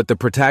 but the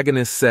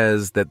protagonist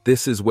says that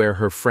this is where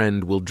her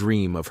friend will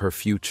dream of her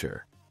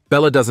future.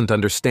 Bella doesn't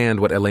understand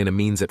what Elena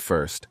means at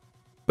first,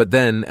 but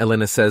then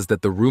Elena says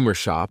that the rumor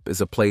shop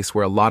is a place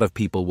where a lot of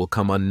people will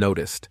come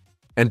unnoticed,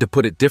 and to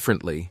put it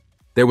differently,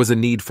 there was a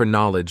need for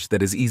knowledge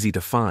that is easy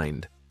to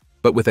find,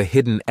 but with a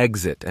hidden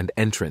exit and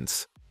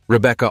entrance.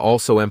 Rebecca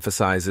also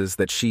emphasizes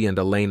that she and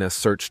Elena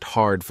searched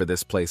hard for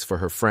this place for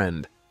her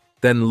friend,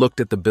 then looked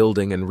at the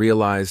building and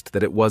realized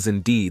that it was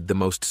indeed the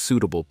most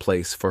suitable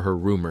place for her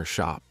rumor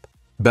shop.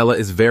 Bella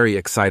is very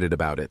excited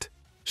about it.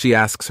 She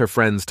asks her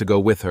friends to go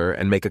with her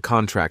and make a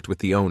contract with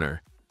the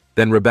owner.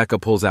 Then Rebecca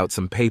pulls out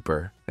some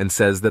paper and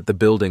says that the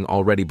building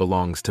already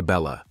belongs to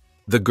Bella.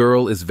 The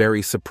girl is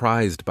very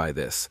surprised by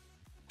this.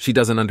 She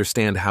doesn't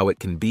understand how it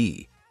can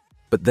be.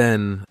 But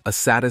then, a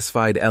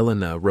satisfied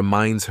Elena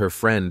reminds her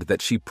friend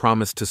that she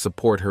promised to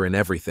support her in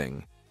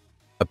everything.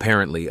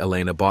 Apparently,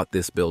 Elena bought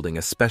this building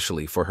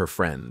especially for her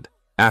friend.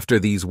 After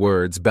these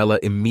words, Bella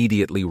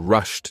immediately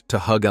rushed to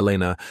hug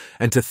Elena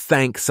and to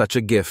thank such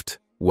a gift.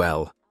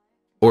 Well,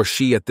 Or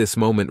she at this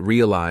moment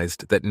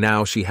realized that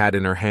now she had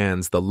in her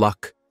hands the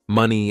luck,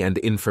 money, and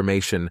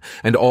information,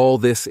 and all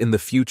this in the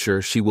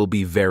future she will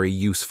be very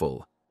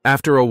useful.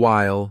 After a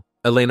while,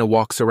 Elena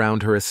walks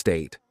around her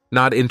estate,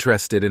 not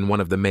interested in one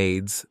of the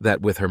maids,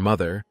 that with her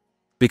mother,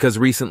 because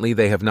recently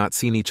they have not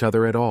seen each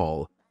other at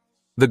all.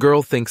 The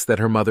girl thinks that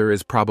her mother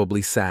is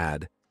probably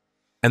sad,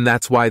 and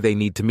that's why they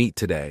need to meet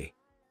today.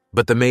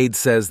 But the maid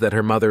says that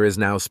her mother is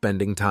now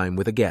spending time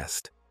with a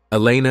guest.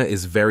 Elena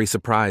is very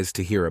surprised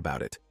to hear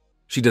about it.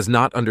 She does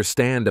not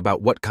understand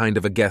about what kind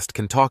of a guest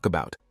can talk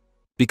about,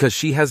 because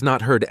she has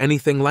not heard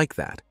anything like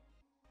that.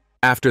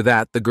 After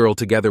that, the girl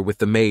together with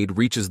the maid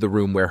reaches the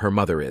room where her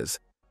mother is.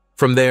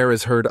 From there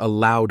is heard a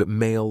loud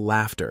male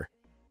laughter.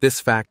 This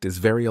fact is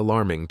very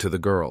alarming to the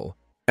girl.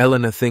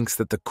 Elena thinks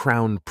that the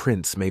crown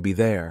prince may be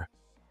there,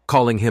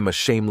 calling him a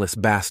shameless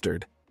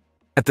bastard.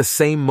 At the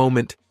same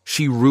moment,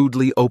 she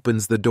rudely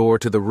opens the door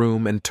to the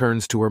room and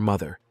turns to her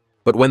mother.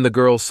 But when the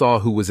girl saw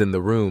who was in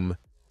the room,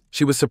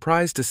 she was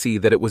surprised to see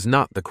that it was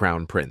not the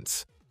crown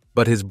prince,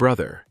 but his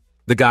brother.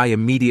 The guy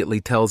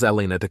immediately tells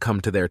Elena to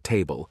come to their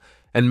table,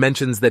 and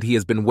mentions that he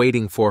has been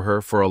waiting for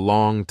her for a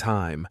long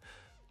time.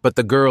 But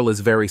the girl is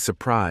very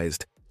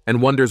surprised,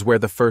 and wonders where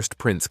the first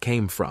prince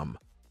came from.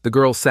 The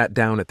girl sat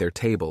down at their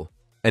table,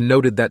 and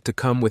noted that to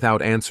come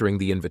without answering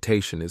the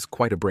invitation is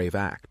quite a brave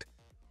act.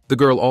 The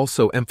girl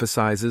also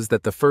emphasizes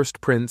that the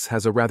first prince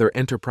has a rather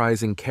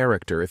enterprising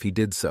character if he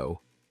did so.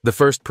 The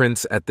first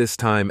prince at this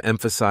time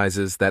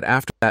emphasizes that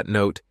after that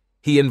note,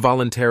 he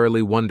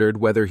involuntarily wondered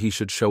whether he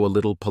should show a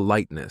little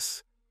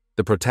politeness.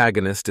 The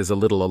protagonist is a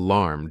little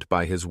alarmed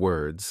by his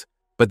words,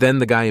 but then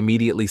the guy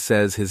immediately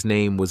says his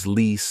name was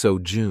Lee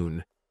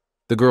So-jun.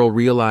 The girl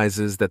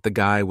realizes that the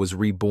guy was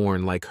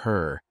reborn like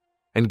her,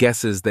 and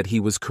guesses that he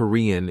was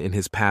Korean in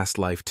his past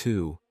life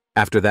too.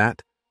 After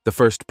that, the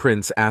first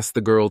prince asked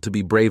the girl to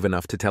be brave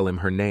enough to tell him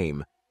her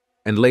name,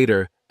 and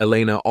later,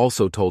 Elena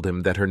also told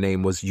him that her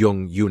name was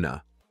Jung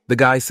Yuna. The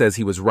guy says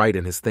he was right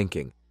in his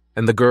thinking,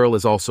 and the girl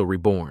is also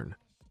reborn,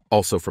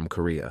 also from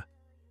Korea.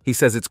 He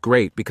says it's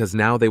great because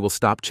now they will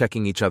stop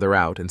checking each other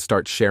out and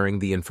start sharing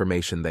the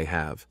information they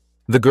have.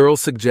 The girl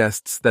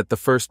suggests that the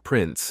first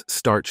prince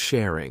start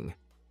sharing,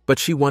 but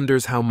she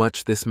wonders how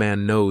much this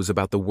man knows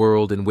about the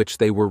world in which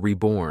they were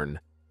reborn,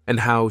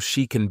 and how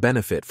she can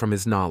benefit from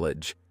his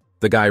knowledge.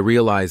 The guy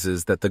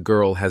realizes that the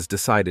girl has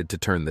decided to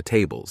turn the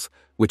tables,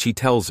 which he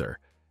tells her,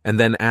 and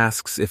then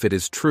asks if it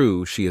is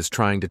true she is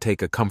trying to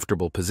take a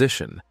comfortable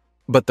position.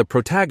 But the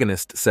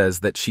protagonist says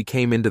that she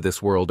came into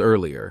this world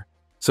earlier,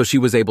 so she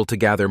was able to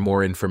gather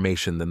more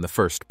information than the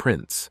first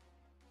prince.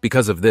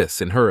 Because of this,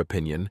 in her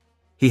opinion,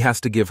 he has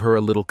to give her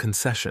a little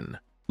concession.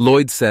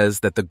 Lloyd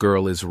says that the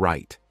girl is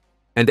right,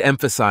 and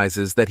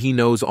emphasizes that he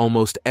knows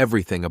almost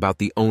everything about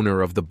the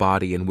owner of the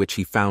body in which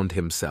he found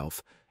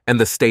himself, and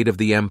the state of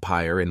the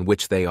empire in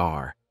which they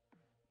are.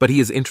 But he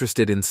is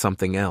interested in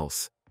something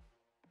else.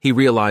 He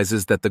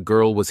realizes that the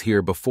girl was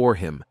here before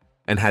him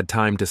and had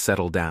time to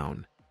settle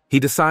down. He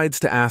decides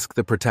to ask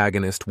the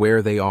protagonist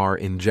where they are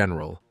in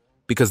general,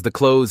 because the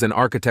clothes and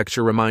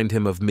architecture remind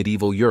him of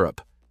medieval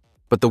Europe,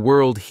 but the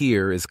world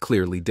here is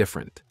clearly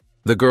different.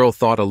 The girl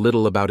thought a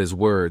little about his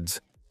words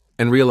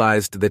and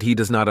realized that he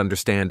does not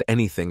understand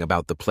anything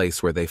about the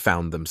place where they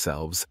found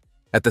themselves.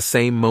 At the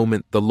same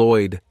moment, the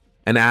Lloyd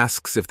and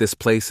asks if this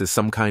place is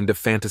some kind of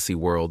fantasy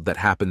world that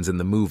happens in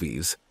the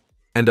movies,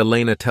 and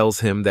Elena tells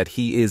him that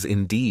he is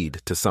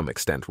indeed, to some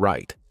extent,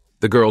 right.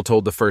 The girl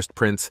told the first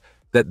prince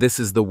that this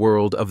is the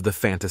world of the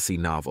fantasy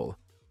novel.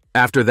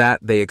 After that,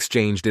 they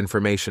exchanged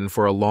information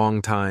for a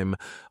long time,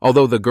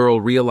 although the girl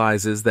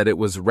realizes that it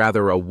was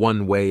rather a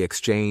one-way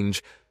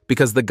exchange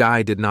because the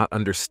guy did not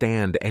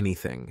understand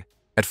anything.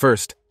 At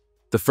first,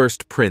 the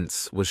first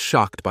prince was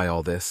shocked by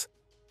all this,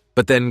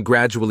 but then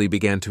gradually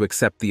began to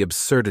accept the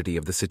absurdity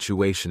of the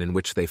situation in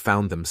which they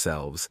found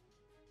themselves.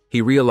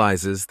 He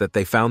realizes that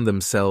they found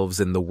themselves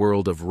in the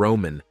world of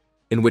Roman,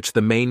 in which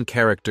the main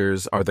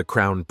characters are the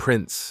crown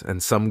prince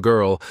and some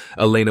girl.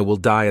 Elena will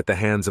die at the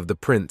hands of the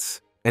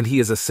prince, and he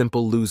is a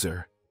simple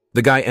loser.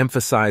 The guy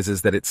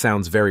emphasizes that it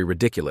sounds very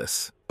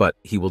ridiculous, but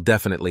he will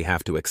definitely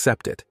have to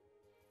accept it.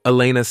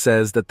 Elena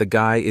says that the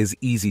guy is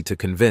easy to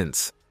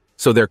convince,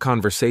 so their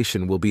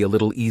conversation will be a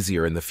little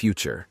easier in the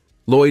future.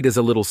 Lloyd is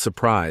a little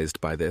surprised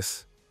by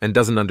this and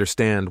doesn't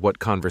understand what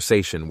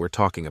conversation we're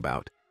talking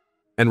about.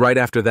 And right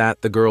after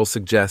that, the girl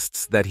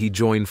suggests that he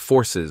join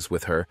forces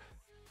with her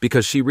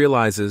because she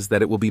realizes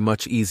that it will be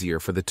much easier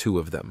for the two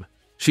of them.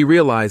 She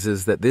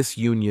realizes that this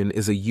union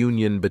is a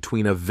union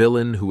between a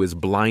villain who is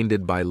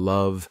blinded by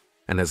love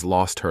and has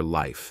lost her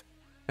life,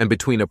 and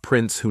between a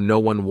prince who no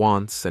one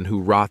wants and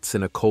who rots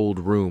in a cold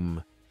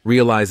room.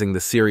 Realizing the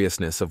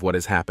seriousness of what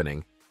is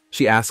happening,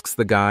 she asks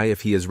the guy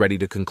if he is ready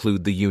to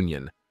conclude the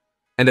union,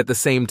 and at the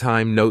same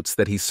time notes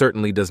that he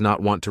certainly does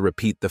not want to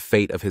repeat the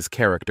fate of his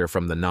character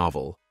from the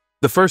novel.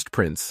 The first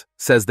prince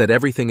says that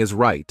everything is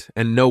right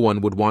and no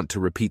one would want to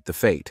repeat the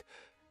fate,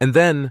 and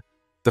then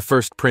the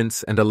first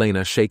prince and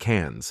Elena shake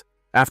hands,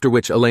 after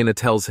which Elena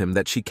tells him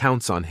that she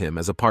counts on him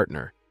as a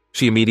partner.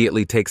 She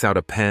immediately takes out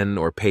a pen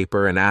or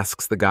paper and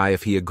asks the guy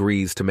if he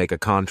agrees to make a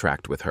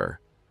contract with her.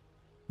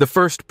 The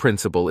first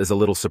principal is a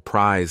little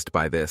surprised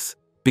by this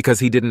because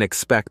he didn't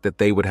expect that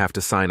they would have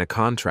to sign a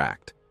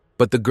contract,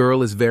 but the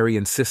girl is very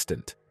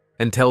insistent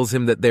and tells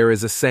him that there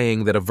is a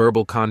saying that a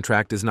verbal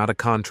contract is not a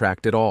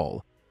contract at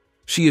all.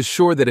 She is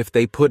sure that if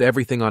they put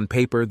everything on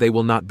paper, they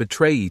will not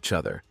betray each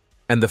other,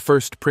 and the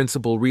first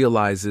principal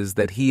realizes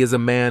that he is a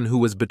man who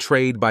was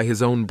betrayed by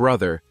his own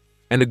brother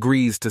and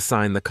agrees to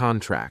sign the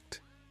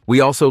contract. We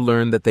also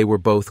learn that they were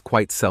both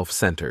quite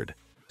self-centered,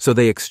 so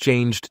they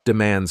exchanged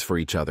demands for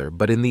each other,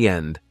 but in the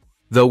end,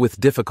 though with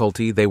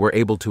difficulty they were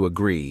able to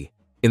agree.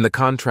 In the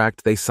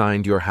contract they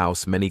signed your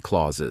house many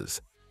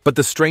clauses. But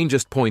the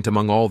strangest point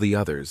among all the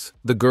others,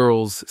 the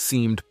girls,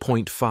 seemed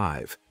point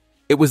 5.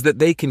 It was that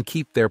they can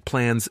keep their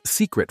plans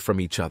secret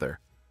from each other.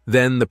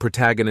 Then the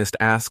protagonist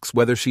asks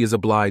whether she is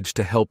obliged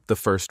to help the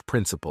first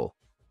principal.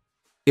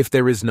 If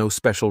there is no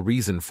special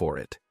reason for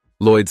it,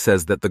 Lloyd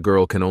says that the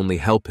girl can only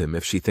help him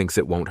if she thinks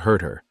it won't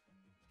hurt her.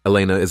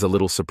 Elena is a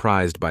little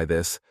surprised by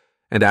this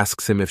and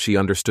asks him if she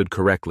understood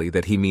correctly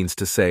that he means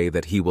to say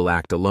that he will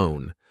act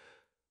alone.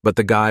 But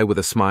the guy, with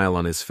a smile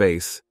on his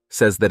face,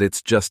 says that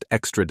it's just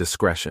extra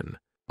discretion.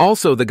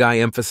 Also, the guy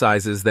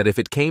emphasizes that if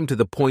it came to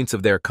the points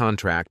of their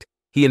contract,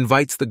 he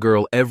invites the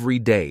girl every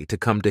day to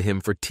come to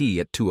him for tea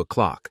at 2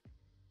 o'clock.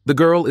 The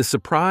girl is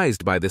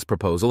surprised by this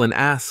proposal and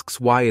asks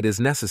why it is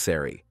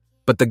necessary.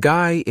 But the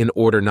guy, in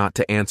order not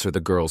to answer the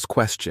girl's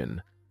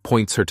question,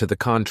 points her to the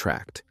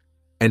contract,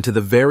 and to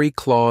the very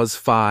clause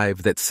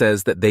 5 that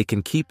says that they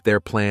can keep their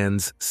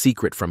plans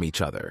secret from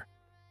each other.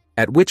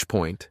 At which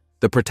point,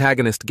 the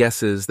protagonist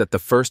guesses that the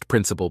first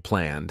principal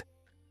planned.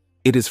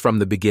 It is from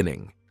the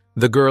beginning.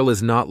 The girl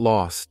is not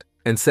lost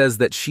and says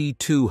that she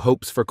too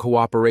hopes for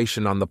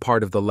cooperation on the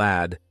part of the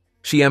lad.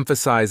 She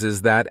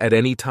emphasizes that at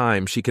any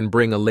time she can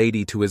bring a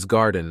lady to his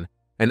garden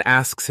and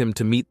asks him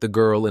to meet the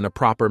girl in a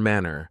proper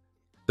manner.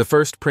 The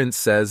first prince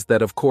says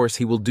that of course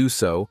he will do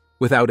so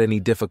without any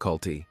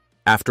difficulty.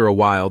 After a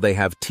while they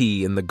have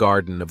tea in the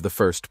garden of the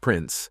first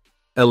prince.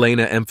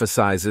 Elena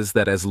emphasizes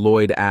that as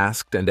Lloyd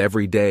asked and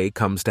every day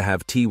comes to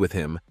have tea with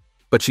him,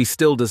 but she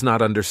still does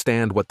not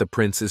understand what the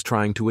prince is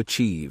trying to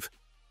achieve.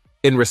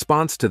 In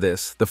response to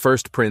this, the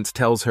first prince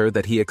tells her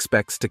that he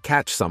expects to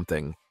catch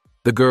something.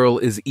 The girl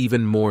is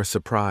even more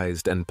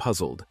surprised and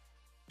puzzled.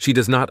 She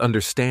does not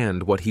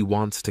understand what he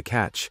wants to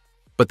catch,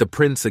 but the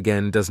prince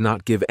again does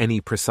not give any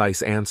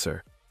precise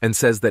answer and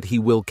says that he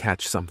will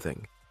catch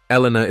something.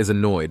 Elena is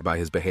annoyed by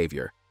his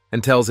behavior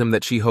and tells him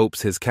that she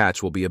hopes his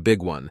catch will be a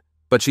big one,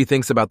 but she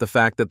thinks about the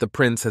fact that the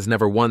prince has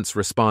never once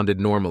responded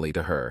normally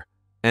to her,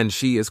 and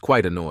she is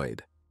quite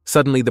annoyed.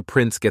 Suddenly the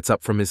prince gets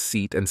up from his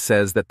seat and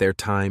says that their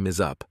time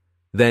is up.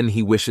 Then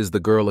he wishes the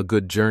girl a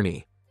good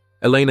journey.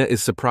 Elena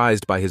is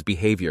surprised by his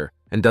behavior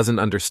and doesn't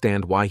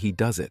understand why he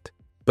does it.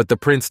 But the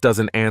prince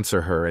doesn't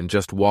answer her and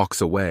just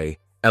walks away.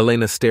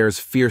 Elena stares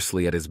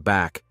fiercely at his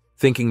back,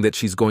 thinking that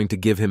she's going to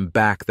give him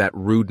back that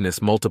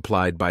rudeness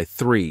multiplied by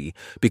 3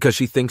 because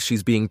she thinks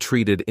she's being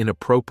treated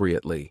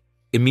inappropriately.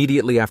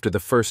 Immediately after the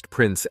first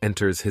prince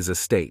enters his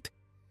estate,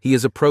 he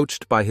is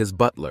approached by his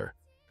butler,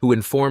 who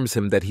informs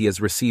him that he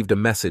has received a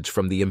message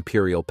from the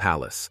imperial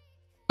palace.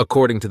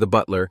 According to the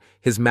butler,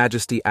 His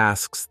Majesty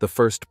asks the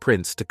first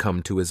prince to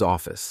come to his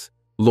office.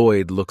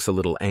 Lloyd looks a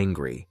little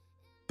angry,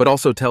 but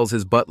also tells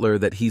his butler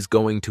that he's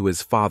going to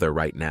his father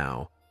right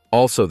now.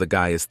 Also, the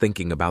guy is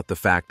thinking about the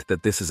fact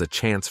that this is a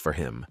chance for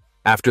him.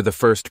 After the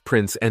first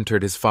prince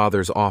entered his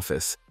father's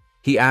office,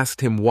 he asked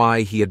him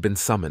why he had been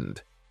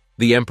summoned.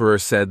 The emperor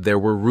said there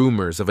were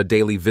rumors of a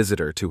daily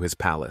visitor to his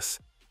palace.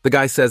 The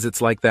guy says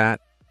it's like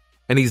that,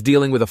 and he's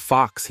dealing with a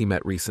fox he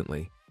met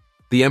recently.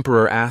 The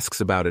emperor asks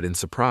about it in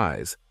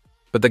surprise,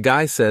 but the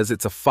guy says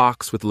it's a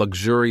fox with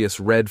luxurious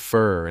red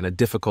fur and a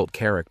difficult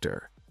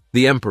character.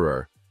 The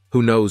emperor,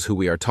 who knows who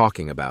we are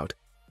talking about,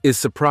 is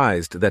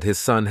surprised that his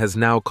son has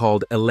now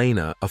called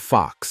Elena a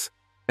fox,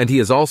 and he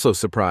is also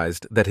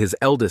surprised that his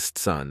eldest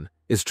son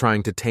is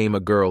trying to tame a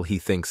girl he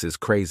thinks is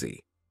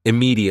crazy.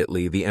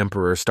 Immediately, the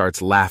emperor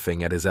starts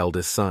laughing at his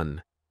eldest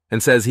son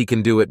and says he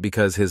can do it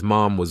because his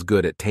mom was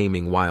good at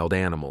taming wild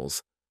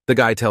animals. The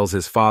guy tells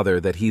his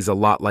father that he's a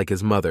lot like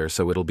his mother,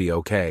 so it'll be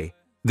okay.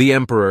 The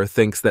emperor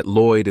thinks that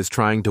Lloyd is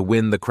trying to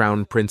win the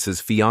crown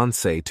prince's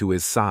fiancée to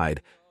his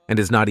side and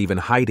is not even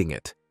hiding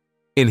it.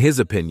 In his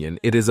opinion,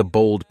 it is a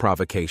bold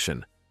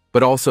provocation,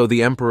 but also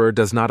the emperor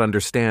does not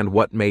understand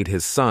what made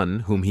his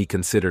son, whom he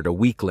considered a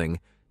weakling,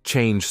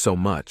 change so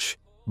much.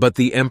 But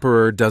the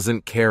emperor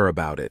doesn't care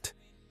about it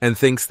and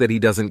thinks that he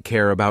doesn't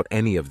care about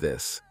any of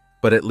this,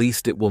 but at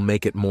least it will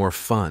make it more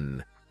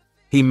fun.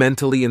 He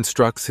mentally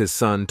instructs his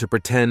son to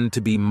pretend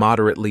to be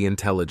moderately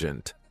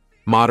intelligent,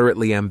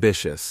 moderately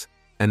ambitious,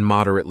 and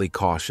moderately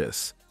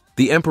cautious.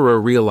 The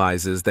emperor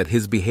realizes that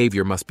his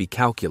behavior must be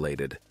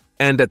calculated,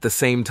 and at the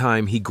same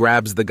time he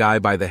grabs the guy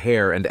by the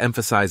hair and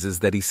emphasizes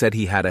that he said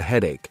he had a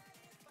headache.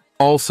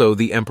 Also,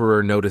 the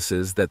emperor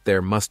notices that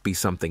there must be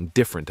something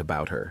different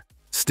about her.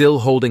 Still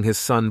holding his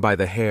son by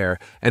the hair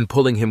and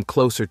pulling him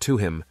closer to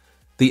him,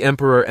 The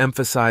emperor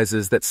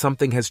emphasizes that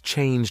something has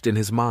changed in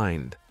his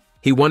mind.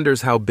 He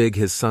wonders how big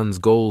his son's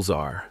goals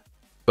are.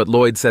 But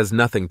Lloyd says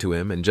nothing to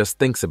him and just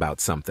thinks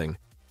about something.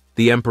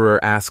 The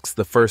emperor asks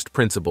the first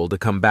principal to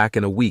come back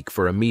in a week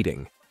for a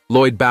meeting.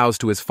 Lloyd bows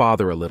to his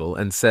father a little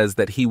and says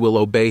that he will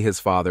obey his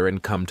father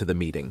and come to the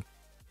meeting.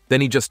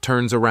 Then he just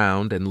turns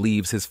around and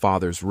leaves his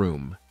father's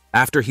room.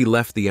 After he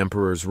left the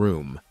emperor's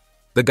room,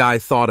 the guy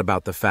thought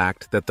about the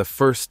fact that the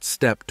first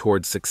step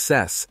towards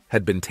success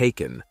had been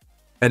taken,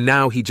 and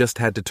now he just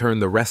had to turn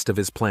the rest of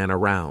his plan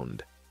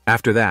around.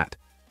 After that,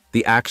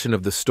 the action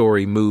of the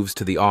story moves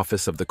to the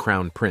office of the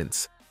Crown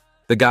Prince.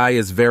 The guy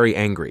is very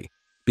angry,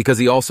 because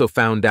he also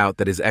found out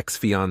that his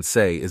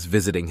ex-fiancée is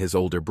visiting his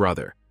older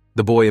brother.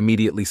 The boy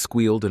immediately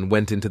squealed and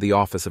went into the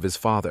office of his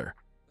father,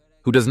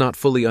 who does not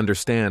fully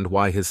understand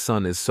why his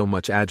son is so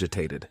much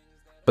agitated.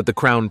 But the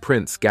Crown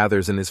Prince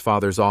gathers in his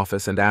father's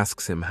office and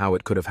asks him how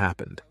it could have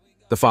happened.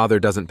 The father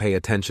doesn't pay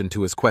attention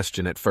to his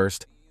question at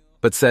first,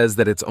 but says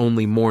that it's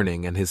only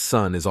morning and his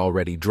son is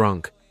already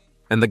drunk,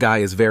 and the guy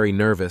is very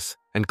nervous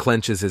and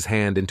clenches his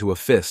hand into a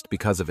fist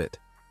because of it.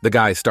 The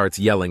guy starts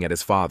yelling at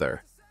his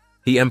father.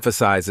 He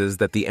emphasizes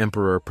that the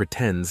emperor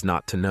pretends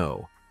not to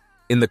know.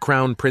 In the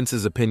Crown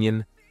Prince's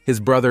opinion,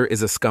 his brother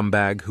is a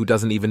scumbag who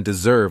doesn't even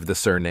deserve the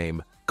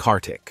surname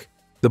Kartik.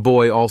 The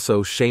boy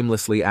also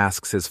shamelessly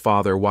asks his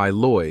father why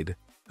Lloyd,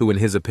 who in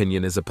his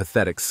opinion is a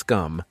pathetic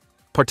scum,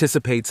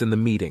 participates in the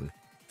meeting.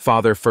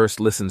 Father first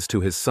listens to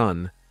his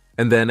son,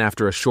 and then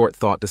after a short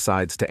thought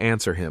decides to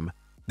answer him.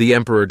 The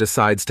emperor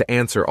decides to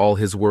answer all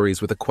his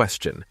worries with a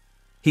question.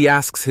 He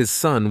asks his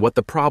son what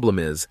the problem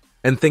is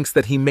and thinks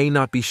that he may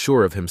not be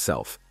sure of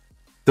himself.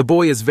 The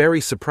boy is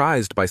very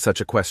surprised by such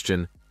a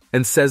question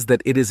and says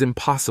that it is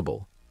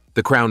impossible.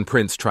 The Crown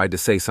Prince tried to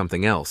say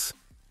something else,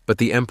 but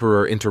the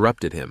emperor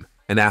interrupted him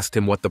and asked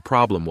him what the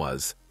problem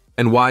was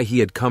and why he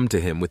had come to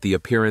him with the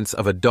appearance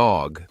of a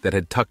dog that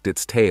had tucked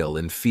its tail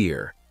in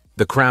fear.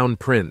 The Crown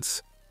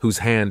Prince, whose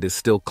hand is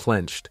still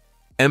clenched,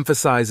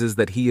 emphasizes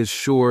that he is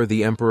sure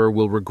the emperor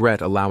will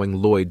regret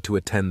allowing Lloyd to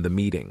attend the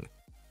meeting.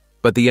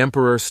 But the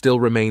emperor still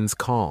remains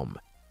calm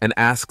and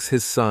asks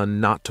his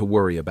son not to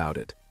worry about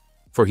it,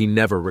 for he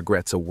never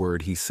regrets a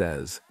word he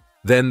says.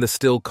 Then the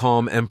still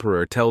calm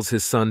emperor tells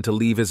his son to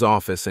leave his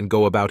office and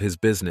go about his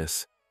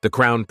business. The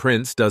Crown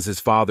Prince does his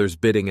father's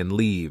bidding and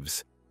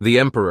leaves. The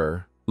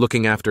emperor,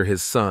 looking after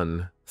his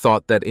son,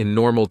 thought that in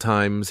normal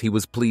times he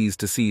was pleased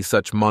to see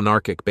such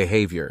monarchic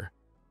behavior.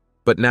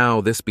 But now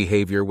this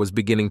behavior was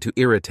beginning to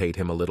irritate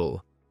him a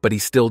little, but he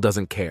still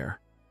doesn't care,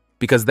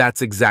 because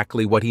that's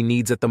exactly what he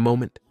needs at the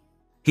moment.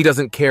 He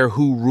doesn't care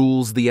who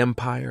rules the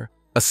empire,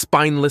 a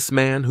spineless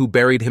man who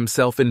buried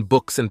himself in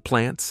books and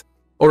plants,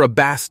 or a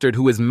bastard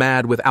who is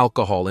mad with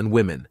alcohol and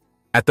women.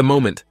 At the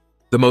moment,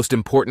 the most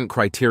important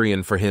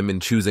criterion for him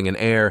in choosing an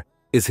heir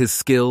is his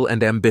skill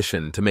and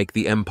ambition to make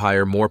the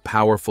empire more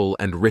powerful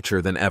and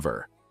richer than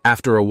ever.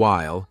 After a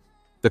while,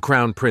 the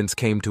Crown Prince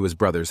came to his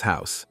brother's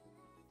house.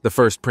 The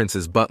first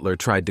prince's butler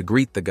tried to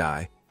greet the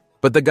guy,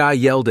 but the guy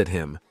yelled at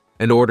him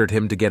and ordered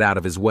him to get out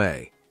of his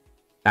way.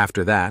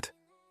 After that,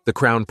 the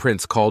Crown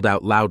Prince called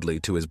out loudly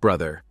to his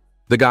brother.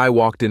 The guy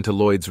walked into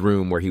Lloyd's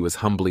room where he was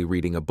humbly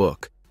reading a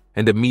book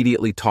and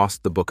immediately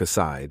tossed the book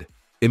aside.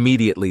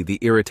 Immediately, the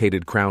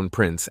irritated Crown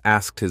Prince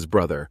asked his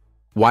brother,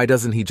 why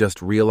doesn't he just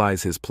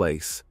realize his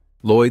place?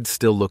 Lloyd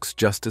still looks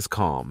just as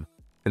calm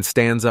and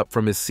stands up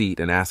from his seat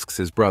and asks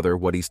his brother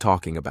what he's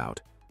talking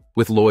about,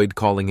 with Lloyd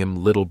calling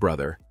him little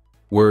brother,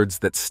 words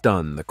that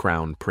stun the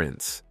Crown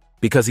Prince.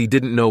 Because he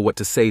didn't know what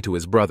to say to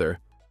his brother,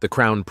 the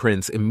Crown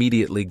Prince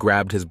immediately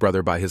grabbed his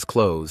brother by his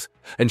clothes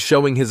and,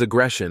 showing his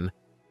aggression,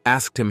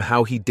 asked him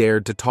how he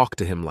dared to talk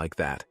to him like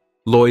that.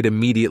 Lloyd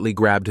immediately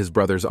grabbed his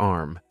brother's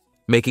arm,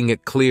 making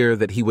it clear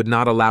that he would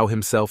not allow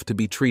himself to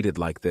be treated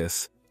like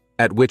this,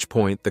 at which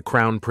point the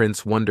Crown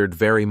Prince wondered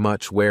very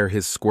much where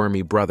his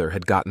squirmy brother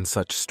had gotten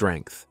such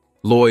strength.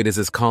 Lloyd is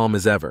as calm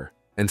as ever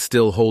and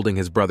still holding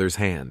his brother's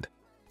hand.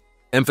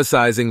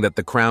 Emphasizing that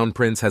the Crown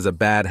Prince has a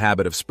bad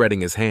habit of spreading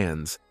his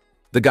hands,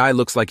 the guy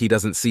looks like he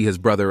doesn't see his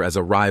brother as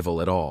a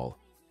rival at all.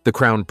 The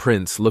Crown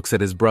Prince looks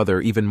at his brother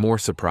even more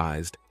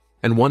surprised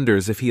and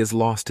wonders if he has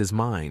lost his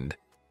mind.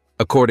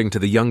 According to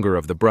the younger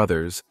of the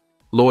brothers,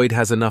 Lloyd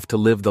has enough to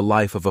live the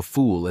life of a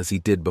fool as he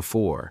did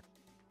before.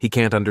 He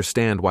can't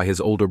understand why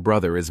his older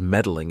brother is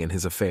meddling in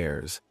his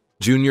affairs.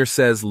 Junior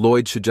says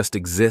Lloyd should just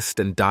exist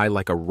and die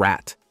like a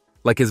rat,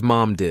 like his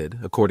mom did,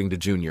 according to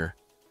Junior.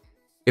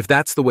 If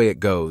that's the way it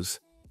goes,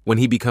 when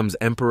he becomes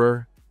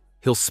emperor,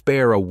 he'll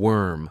spare a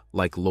worm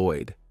like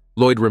Lloyd.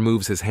 Lloyd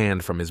removes his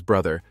hand from his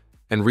brother,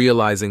 and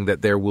realizing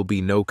that there will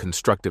be no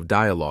constructive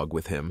dialogue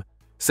with him,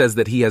 says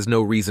that he has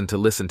no reason to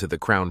listen to the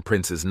Crown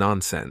Prince's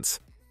nonsense.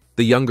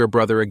 The younger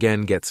brother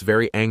again gets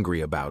very angry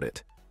about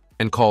it,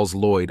 and calls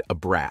Lloyd a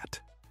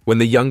brat. When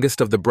the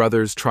youngest of the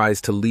brothers tries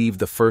to leave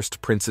the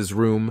first prince's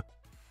room,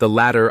 the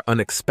latter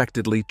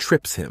unexpectedly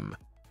trips him,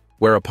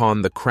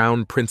 whereupon the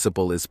Crown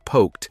Principal is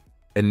poked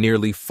and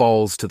nearly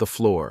falls to the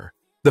floor.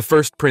 The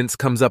first prince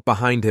comes up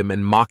behind him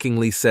and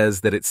mockingly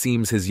says that it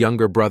seems his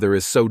younger brother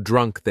is so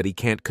drunk that he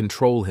can't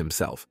control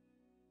himself.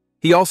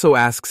 He also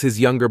asks his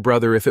younger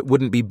brother if it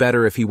wouldn't be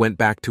better if he went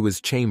back to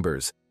his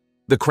chambers.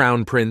 The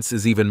Crown Prince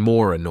is even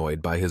more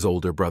annoyed by his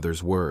older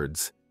brother's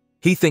words.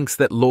 He thinks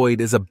that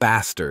Lloyd is a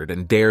bastard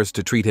and dares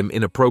to treat him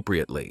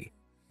inappropriately.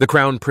 The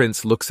Crown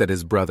Prince looks at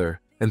his brother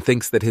and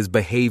thinks that his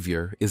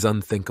behavior is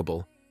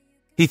unthinkable.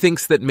 He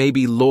thinks that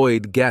maybe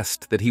Lloyd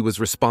guessed that he was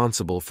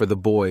responsible for the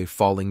boy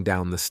falling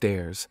down the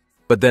stairs.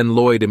 But then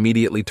Lloyd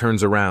immediately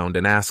turns around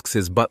and asks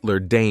his butler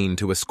Dane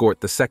to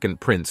escort the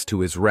second prince to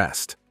his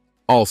rest.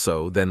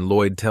 Also, then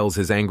Lloyd tells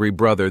his angry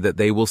brother that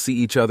they will see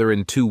each other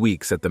in 2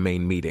 weeks at the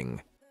main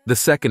meeting. The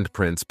second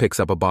prince picks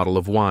up a bottle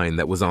of wine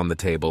that was on the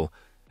table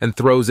and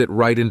throws it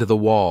right into the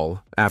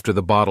wall. After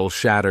the bottle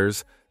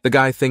shatters, the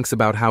guy thinks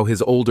about how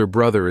his older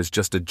brother is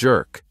just a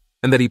jerk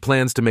and that he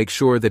plans to make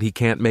sure that he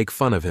can't make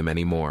fun of him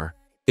anymore.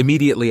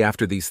 Immediately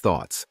after these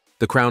thoughts,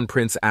 the Crown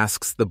Prince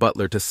asks the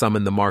butler to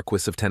summon the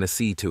Marquis of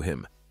Tennessee to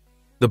him.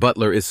 The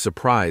butler is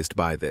surprised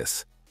by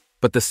this,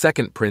 but the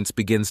second prince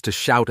begins to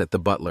shout at the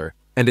butler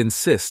and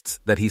insists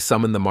that he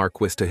summon the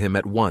Marquis to him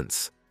at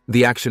once.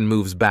 The action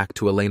moves back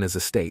to Elena's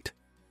estate.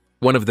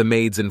 One of the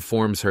maids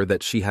informs her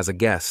that she has a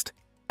guest.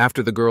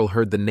 After the girl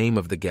heard the name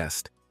of the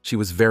guest, she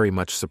was very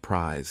much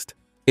surprised.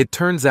 It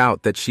turns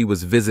out that she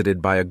was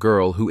visited by a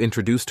girl who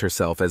introduced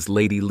herself as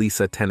Lady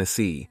Lisa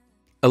Tennessee.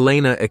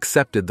 Elena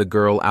accepted the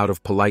girl out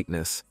of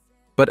politeness,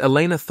 but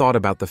Elena thought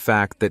about the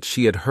fact that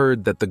she had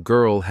heard that the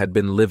girl had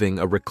been living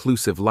a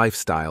reclusive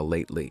lifestyle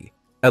lately.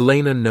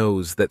 Elena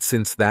knows that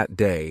since that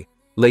day,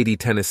 Lady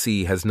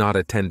Tennessee has not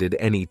attended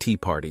any tea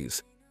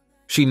parties.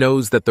 She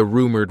knows that the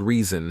rumored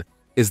reason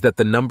is that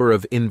the number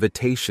of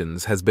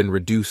invitations has been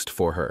reduced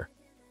for her.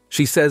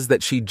 She says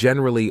that she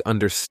generally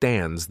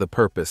understands the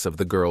purpose of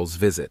the girl's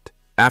visit.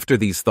 After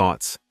these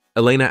thoughts,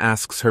 Elena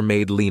asks her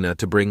maid Lena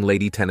to bring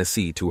Lady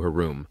Tennessee to her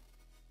room.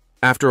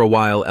 After a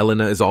while,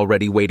 Elena is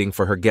already waiting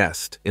for her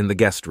guest in the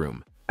guest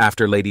room.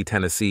 After Lady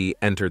Tennessee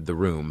entered the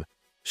room,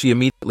 she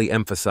immediately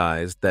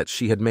emphasized that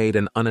she had made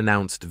an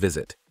unannounced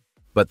visit,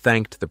 but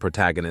thanked the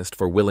protagonist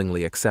for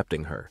willingly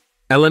accepting her.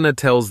 Elena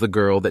tells the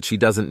girl that she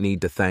doesn't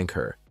need to thank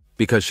her,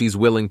 because she's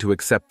willing to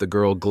accept the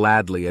girl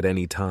gladly at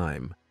any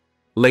time.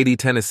 Lady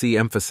Tennessee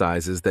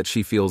emphasizes that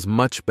she feels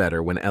much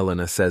better when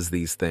Elena says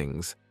these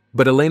things,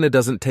 but Elena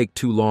doesn't take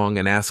too long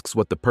and asks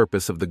what the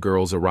purpose of the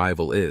girl's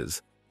arrival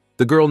is.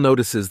 The girl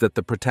notices that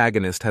the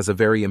protagonist has a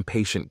very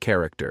impatient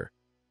character.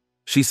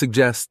 She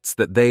suggests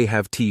that they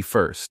have tea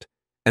first,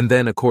 and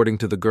then, according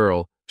to the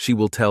girl, she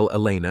will tell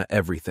Elena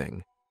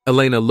everything.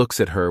 Elena looks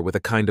at her with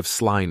a kind of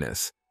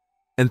slyness,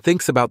 and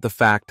thinks about the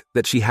fact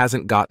that she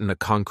hasn't gotten a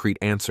concrete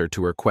answer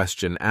to her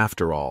question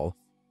after all.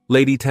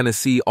 Lady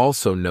Tennessee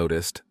also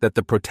noticed that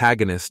the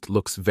protagonist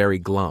looks very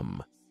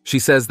glum. She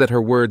says that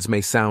her words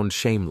may sound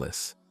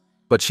shameless,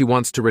 but she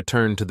wants to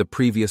return to the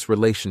previous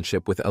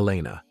relationship with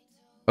Elena.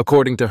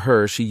 According to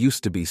her, she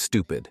used to be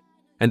stupid,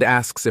 and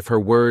asks if her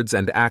words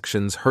and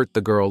actions hurt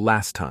the girl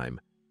last time.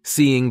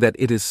 Seeing that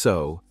it is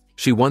so,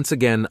 she once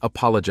again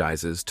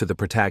apologizes to the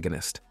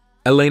protagonist.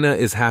 Elena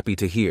is happy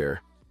to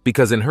hear,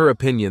 because in her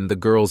opinion the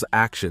girl's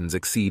actions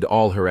exceed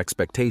all her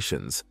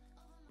expectations.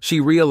 She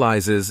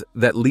realizes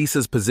that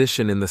Lisa's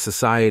position in the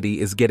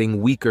society is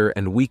getting weaker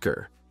and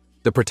weaker.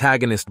 The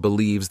protagonist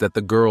believes that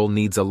the girl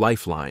needs a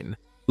lifeline.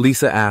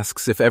 Lisa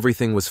asks if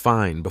everything was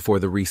fine before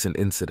the recent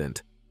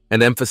incident,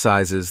 and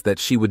emphasizes that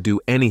she would do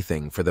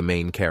anything for the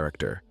main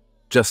character,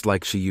 just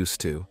like she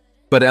used to.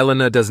 But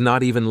Elena does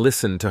not even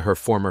listen to her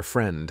former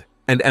friend,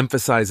 and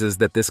emphasizes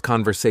that this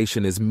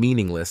conversation is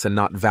meaningless and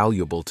not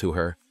valuable to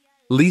her.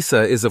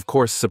 Lisa is of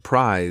course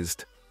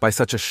surprised by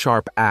such a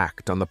sharp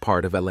act on the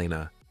part of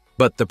Elena.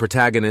 But the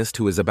protagonist,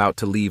 who is about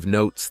to leave,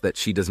 notes that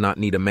she does not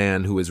need a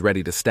man who is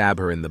ready to stab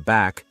her in the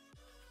back.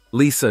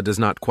 Lisa does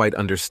not quite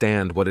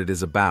understand what it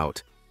is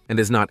about, and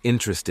is not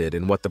interested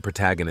in what the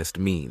protagonist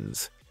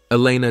means.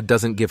 Elena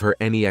doesn't give her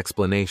any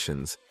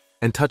explanations,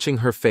 and touching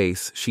her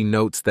face, she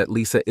notes that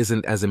Lisa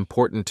isn't as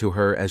important to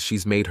her as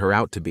she's made her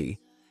out to be.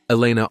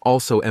 Elena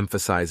also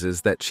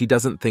emphasizes that she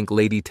doesn't think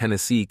Lady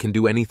Tennessee can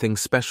do anything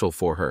special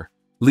for her.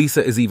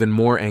 Lisa is even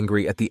more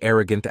angry at the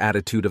arrogant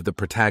attitude of the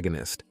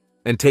protagonist,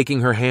 and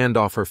taking her hand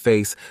off her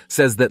face,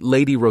 says that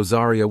Lady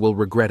Rosaria will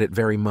regret it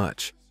very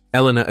much.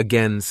 Elena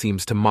again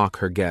seems to mock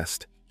her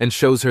guest, and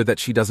shows her that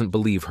she doesn't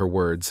believe her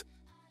words.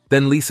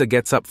 Then Lisa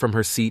gets up from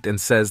her seat and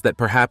says that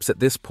perhaps at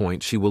this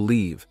point she will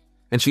leave,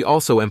 and she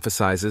also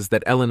emphasizes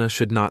that Elena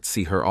should not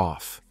see her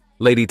off.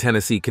 Lady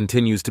Tennessee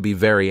continues to be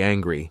very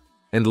angry,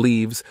 and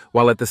leaves,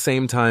 while at the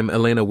same time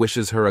Elena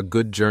wishes her a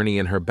good journey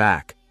in her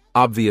back,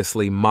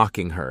 obviously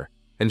mocking her,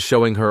 and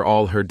showing her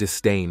all her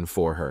disdain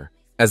for her.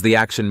 As the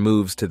action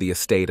moves to the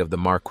estate of the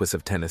Marquis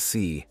of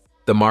Tennessee,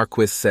 the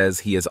Marquis says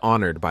he is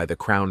honored by the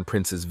Crown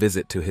Prince's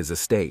visit to his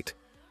estate,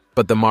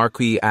 but the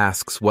Marquis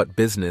asks what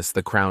business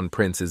the Crown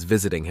Prince is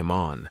visiting him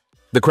on.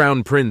 The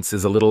Crown Prince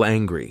is a little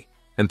angry,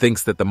 and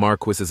thinks that the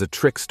Marquis is a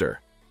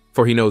trickster,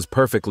 for he knows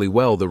perfectly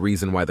well the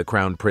reason why the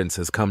Crown Prince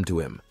has come to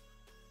him,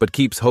 but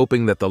keeps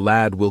hoping that the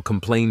lad will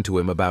complain to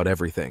him about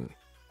everything.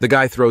 The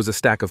guy throws a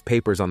stack of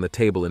papers on the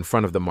table in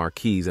front of the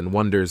Marquis and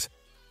wonders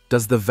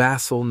Does the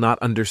vassal not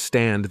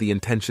understand the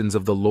intentions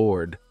of the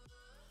lord?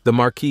 The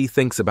Marquis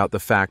thinks about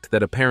the fact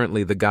that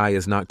apparently the guy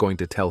is not going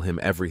to tell him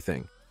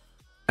everything,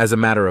 as a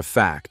matter of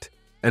fact,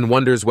 and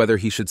wonders whether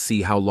he should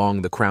see how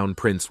long the Crown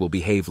Prince will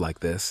behave like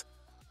this.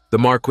 The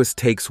Marquis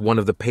takes one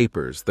of the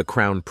papers the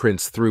Crown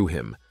Prince threw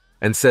him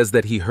and says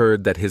that he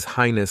heard that His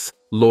Highness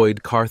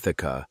Lloyd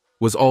Karthika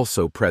was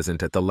also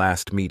present at the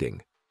last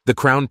meeting. The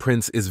Crown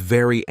Prince is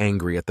very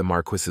angry at the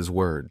Marquis's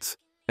words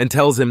and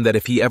tells him that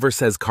if he ever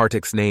says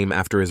Karthik's name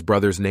after his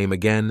brother's name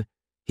again,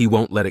 he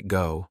won't let it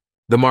go.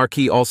 The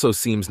Marquis also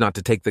seems not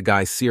to take the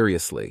guy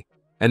seriously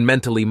and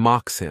mentally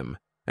mocks him,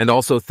 and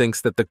also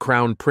thinks that the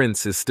Crown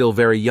Prince is still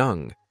very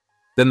young.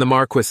 Then the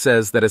Marquis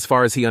says that as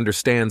far as he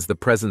understands, the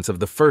presence of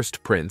the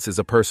first prince is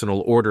a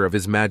personal order of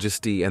His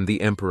Majesty and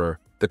the Emperor.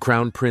 The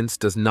Crown Prince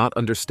does not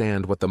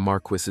understand what the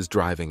Marquis is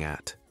driving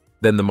at.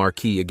 Then the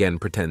Marquis again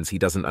pretends he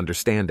doesn't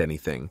understand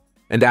anything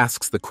and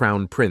asks the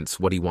Crown Prince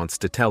what he wants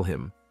to tell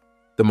him.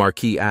 The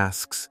Marquis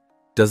asks,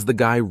 does the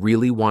guy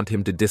really want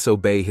him to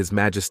disobey His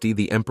Majesty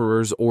the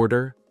Emperor's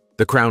order?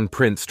 The Crown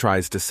Prince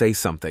tries to say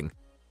something,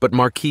 but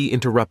Marquis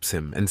interrupts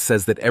him and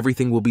says that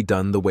everything will be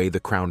done the way the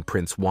Crown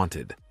Prince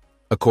wanted.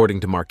 According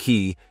to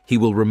Marquis, he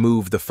will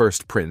remove the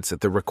first prince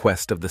at the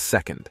request of the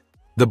second.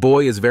 The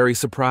boy is very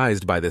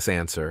surprised by this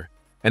answer,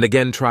 and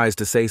again tries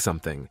to say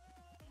something.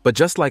 But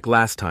just like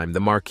last time, the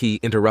Marquis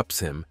interrupts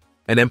him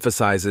and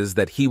emphasizes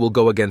that he will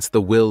go against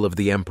the will of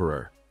the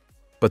Emperor.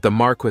 But the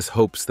Marquis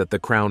hopes that the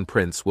Crown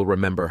Prince will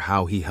remember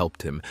how he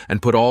helped him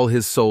and put all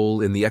his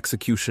soul in the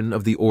execution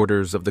of the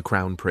orders of the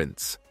Crown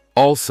Prince.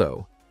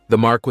 Also, the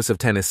Marquis of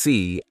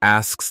Tennessee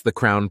asks the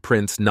Crown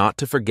Prince not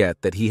to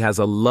forget that he has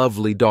a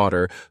lovely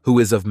daughter who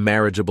is of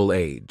marriageable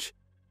age.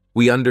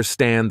 We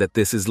understand that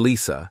this is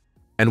Lisa,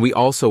 and we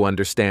also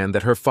understand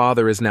that her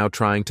father is now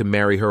trying to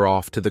marry her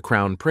off to the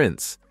Crown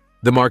Prince.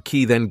 The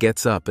Marquis then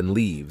gets up and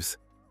leaves,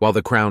 while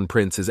the Crown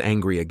Prince is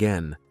angry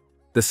again.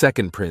 The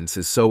second prince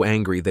is so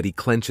angry that he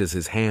clenches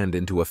his hand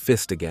into a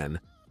fist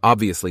again,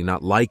 obviously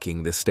not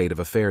liking this state of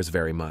affairs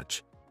very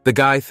much. The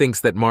guy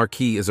thinks that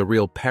Marquis is a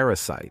real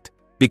parasite,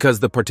 because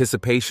the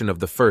participation of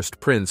the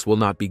first prince will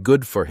not be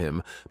good for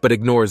him, but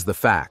ignores the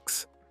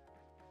facts.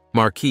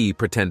 Marquis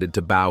pretended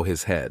to bow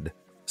his head,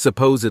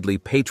 supposedly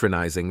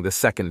patronizing the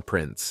second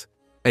prince,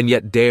 and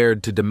yet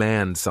dared to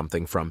demand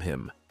something from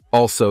him.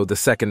 Also, the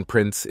second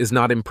prince is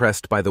not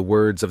impressed by the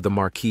words of the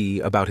Marquis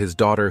about his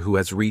daughter who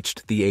has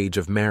reached the age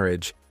of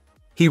marriage.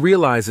 He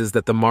realizes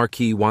that the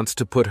Marquis wants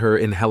to put her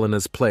in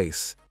Helena's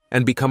place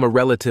and become a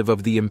relative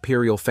of the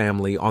imperial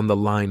family on the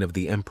line of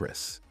the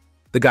Empress.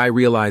 The guy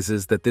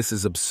realizes that this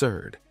is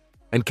absurd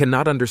and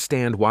cannot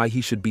understand why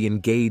he should be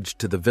engaged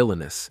to the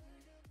villainess.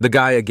 The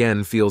guy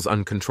again feels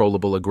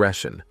uncontrollable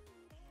aggression.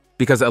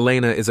 Because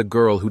Elena is a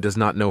girl who does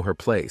not know her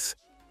place,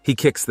 he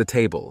kicks the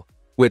table,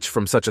 which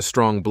from such a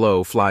strong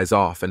blow flies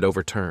off and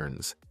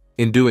overturns.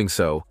 In doing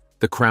so,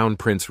 the Crown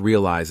Prince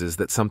realizes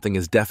that something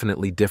is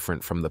definitely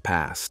different from the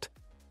past.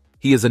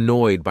 He is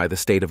annoyed by the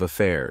state of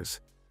affairs,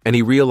 and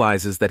he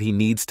realizes that he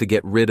needs to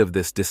get rid of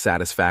this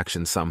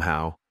dissatisfaction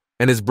somehow,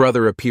 and his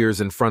brother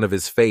appears in front of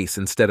his face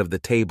instead of the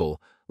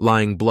table,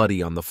 lying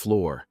bloody on the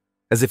floor,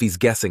 as if he's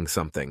guessing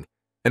something,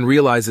 and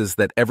realizes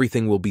that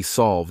everything will be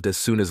solved as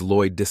soon as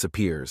Lloyd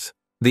disappears.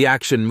 The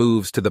action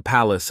moves to the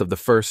palace of the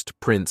first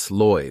Prince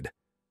Lloyd.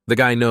 The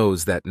guy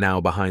knows that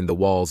now behind the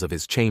walls of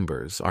his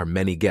chambers are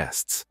many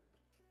guests.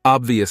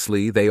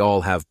 Obviously, they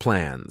all have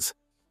plans,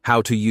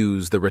 how to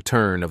use the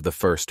return of the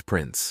first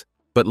prince.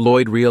 But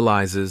Lloyd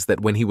realizes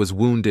that when he was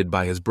wounded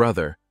by his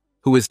brother,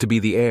 who is to be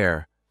the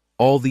heir,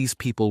 all these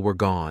people were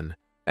gone,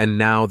 and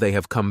now they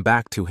have come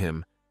back to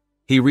him.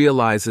 He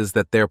realizes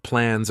that their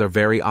plans are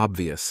very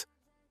obvious,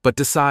 but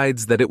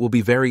decides that it will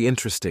be very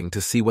interesting to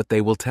see what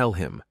they will tell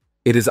him.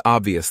 It is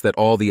obvious that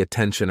all the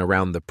attention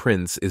around the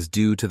prince is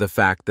due to the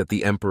fact that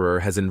the emperor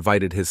has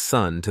invited his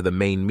son to the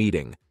main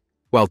meeting,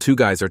 while two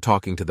guys are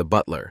talking to the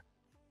butler.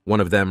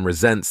 One of them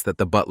resents that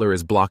the butler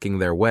is blocking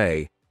their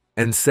way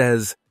and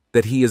says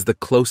that he is the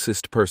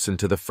closest person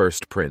to the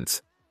first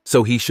prince,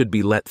 so he should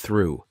be let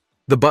through.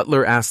 The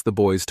butler asked the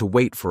boys to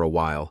wait for a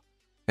while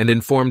and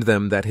informed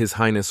them that His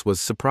Highness was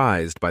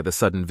surprised by the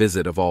sudden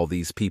visit of all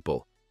these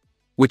people,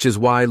 which is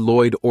why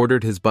Lloyd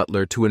ordered his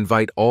butler to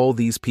invite all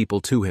these people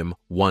to him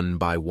one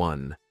by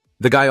one.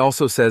 The guy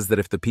also says that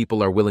if the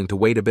people are willing to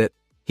wait a bit,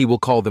 he will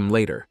call them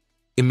later,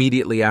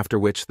 immediately after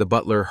which the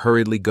butler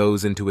hurriedly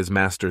goes into his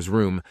master's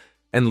room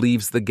and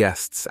leaves the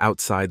guests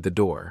outside the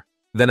door.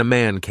 Then a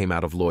man came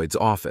out of Lloyd's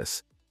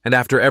office, and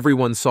after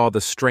everyone saw the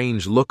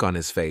strange look on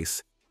his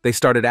face, they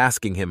started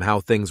asking him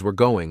how things were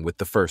going with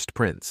the first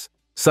prince.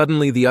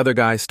 Suddenly, the other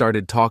guy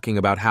started talking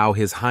about how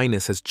His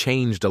Highness has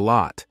changed a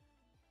lot.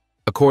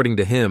 According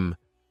to him,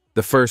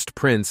 the first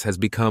prince has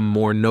become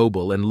more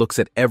noble and looks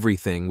at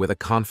everything with a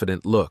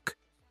confident look.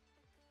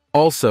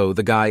 Also,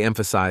 the guy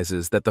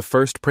emphasizes that the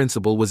first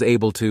principal was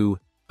able to...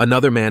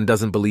 Another man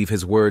doesn't believe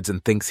his words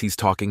and thinks he's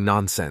talking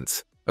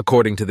nonsense.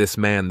 According to this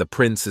man, the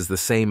prince is the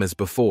same as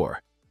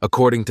before.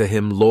 According to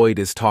him, Lloyd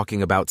is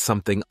talking about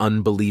something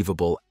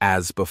unbelievable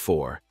as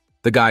before.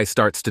 The guy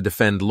starts to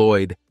defend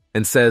Lloyd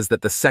and says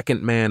that the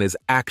second man is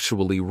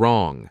actually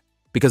wrong,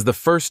 because the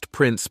first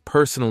prince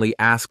personally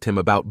asked him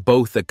about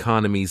both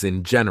economies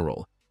in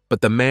general,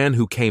 but the man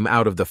who came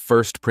out of the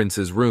first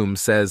prince's room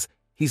says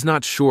he's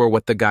not sure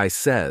what the guy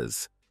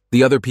says.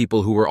 The other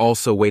people who were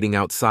also waiting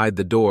outside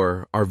the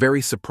door are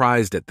very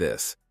surprised at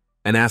this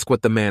and ask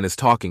what the man is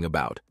talking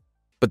about.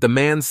 But the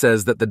man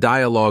says that the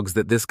dialogues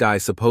that this guy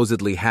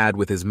supposedly had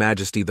with His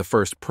Majesty the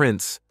First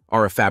Prince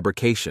are a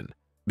fabrication,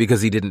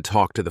 because he didn't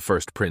talk to the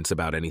first prince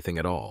about anything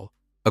at all.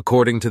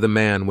 According to the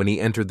man, when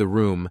he entered the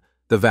room,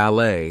 the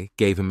valet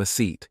gave him a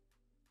seat.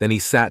 Then he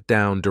sat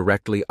down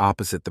directly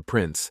opposite the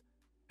prince,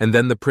 and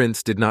then the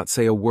prince did not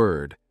say a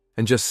word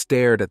and just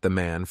stared at the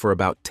man for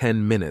about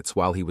 10 minutes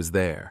while he was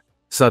there.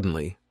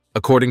 Suddenly,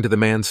 according to the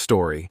man's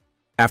story,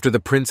 after the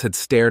prince had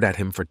stared at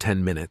him for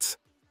 10 minutes,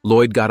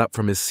 Lloyd got up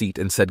from his seat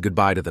and said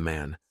goodbye to the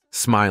man,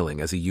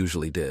 smiling as he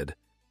usually did.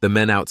 The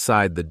men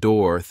outside the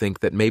door think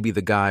that maybe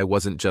the guy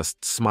wasn't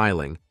just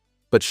smiling,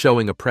 but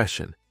showing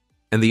oppression,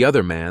 and the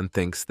other man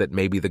thinks that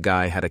maybe the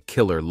guy had a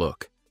killer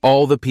look.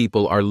 All the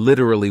people are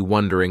literally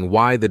wondering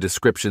why the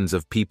descriptions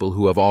of people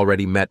who have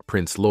already met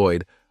Prince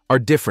Lloyd are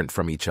different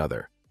from each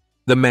other.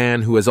 The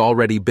man who has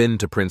already been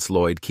to Prince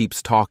Lloyd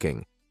keeps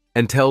talking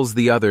and tells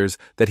the others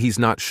that he's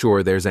not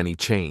sure there's any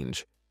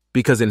change,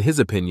 because in his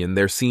opinion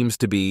there seems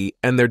to be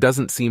and there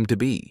doesn't seem to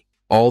be.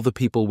 All the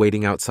people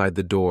waiting outside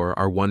the door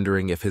are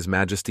wondering if His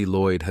Majesty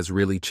Lloyd has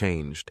really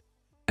changed,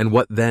 and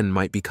what then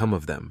might become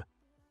of them.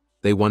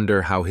 They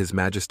wonder how His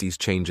Majesty's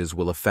changes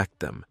will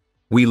affect them.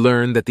 We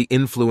learn that the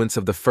influence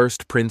of the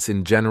first prince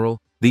in general,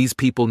 these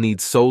people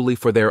need solely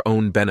for their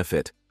own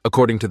benefit,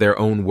 according to their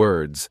own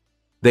words.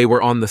 They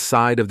were on the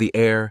side of the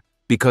heir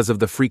because of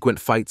the frequent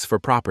fights for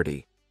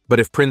property. But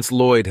if Prince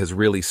Lloyd has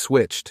really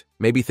switched,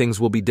 maybe things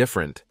will be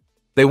different.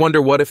 They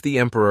wonder what if the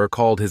emperor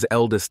called his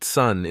eldest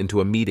son into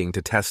a meeting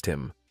to test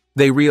him.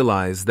 They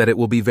realize that it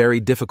will be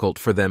very difficult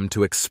for them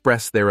to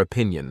express their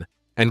opinion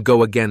and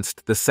go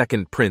against the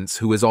second prince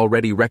who is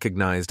already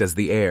recognized as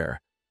the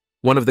heir.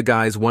 One of the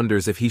guys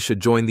wonders if he should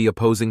join the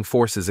opposing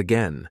forces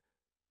again.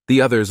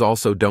 The others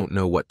also don't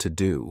know what to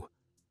do.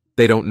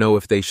 They don't know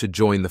if they should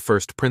join the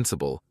first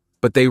principal,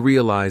 but they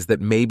realize that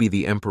maybe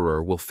the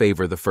emperor will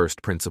favor the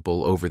first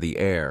principal over the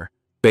heir.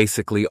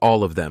 Basically,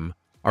 all of them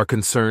are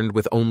concerned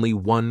with only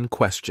one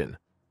question: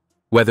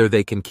 whether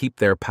they can keep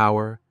their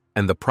power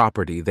and the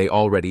property they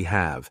already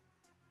have.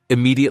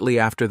 Immediately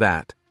after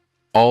that,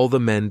 all the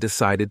men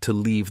decided to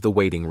leave the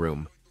waiting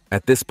room.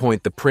 At this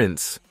point, the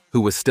prince, who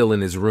was still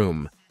in his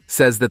room,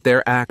 says that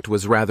their act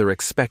was rather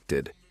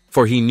expected,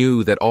 for he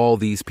knew that all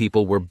these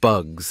people were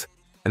bugs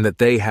and that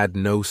they had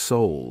no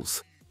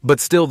souls.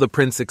 But still, the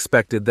prince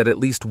expected that at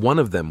least one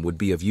of them would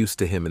be of use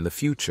to him in the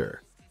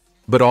future.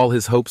 But all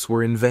his hopes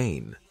were in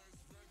vain.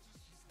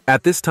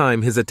 At this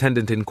time, his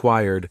attendant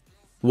inquired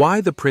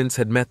why the prince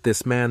had met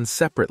this man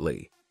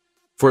separately,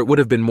 for it would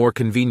have been more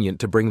convenient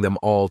to bring them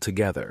all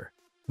together.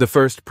 The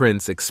first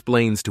prince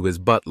explains to his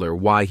butler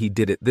why he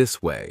did it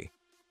this way.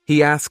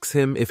 He asks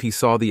him if he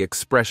saw the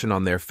expression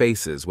on their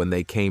faces when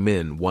they came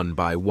in one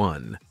by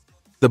one.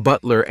 The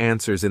butler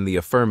answers in the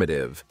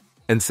affirmative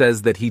and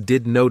says that he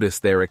did notice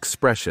their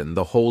expression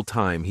the whole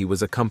time he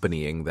was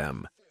accompanying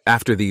them.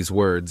 After these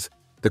words,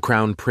 the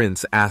crown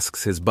prince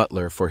asks his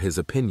butler for his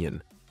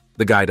opinion.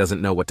 The guy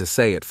doesn't know what to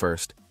say at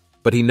first,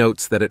 but he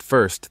notes that at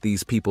first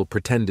these people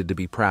pretended to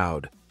be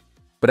proud.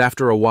 But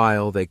after a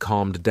while they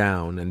calmed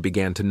down and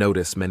began to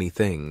notice many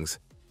things.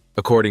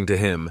 According to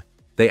him,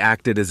 they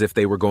acted as if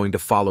they were going to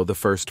follow the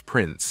first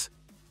prince.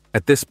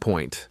 At this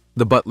point,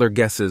 the butler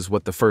guesses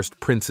what the first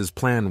prince's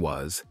plan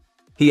was.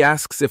 He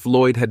asks if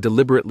Lloyd had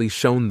deliberately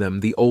shown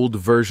them the old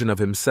version of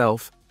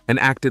himself and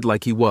acted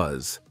like he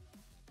was.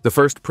 The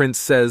first prince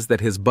says that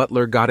his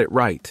butler got it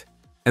right,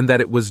 and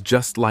that it was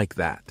just like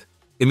that.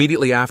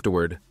 Immediately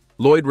afterward,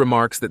 Lloyd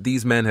remarks that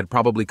these men had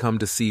probably come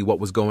to see what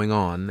was going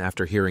on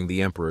after hearing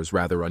the emperor's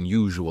rather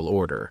unusual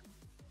order.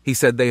 He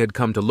said they had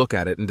come to look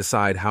at it and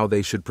decide how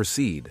they should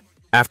proceed.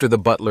 After the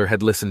butler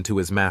had listened to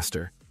his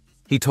master,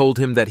 he told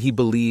him that he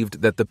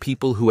believed that the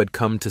people who had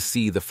come to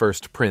see the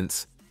first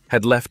prince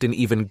had left in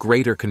even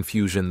greater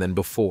confusion than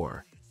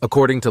before.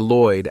 According to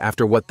Lloyd,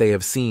 after what they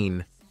have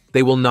seen,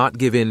 they will not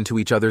give in to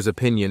each other's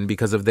opinion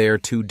because of their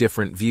two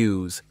different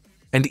views,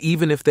 and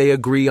even if they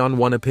agree on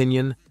one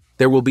opinion,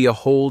 there will be a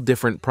whole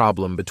different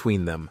problem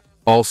between them,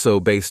 also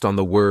based on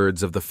the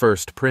words of the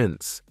first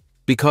prince.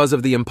 Because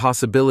of the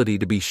impossibility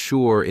to be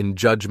sure in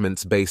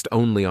judgments based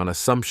only on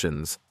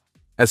assumptions,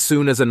 as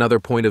soon as another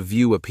point of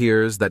view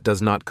appears that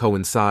does not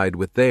coincide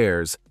with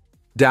theirs,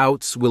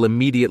 doubts will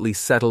immediately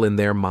settle in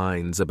their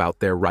minds about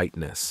their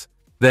rightness.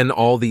 Then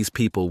all these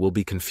people will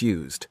be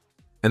confused,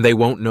 and they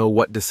won't know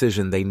what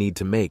decision they need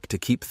to make to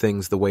keep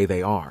things the way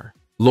they are.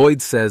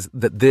 Lloyd says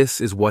that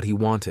this is what he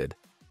wanted,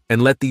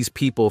 and let these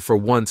people for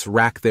once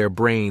rack their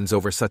brains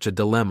over such a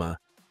dilemma.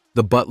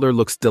 The butler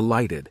looks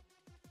delighted.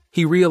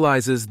 He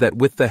realizes that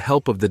with the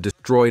help of the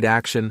destroyed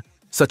action,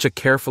 such a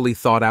carefully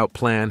thought-out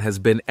plan has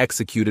been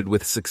executed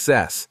with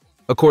success.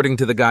 According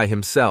to the guy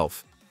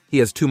himself, he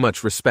has too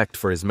much respect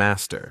for his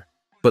master.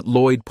 But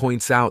Lloyd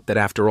points out that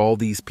after all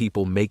these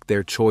people make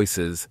their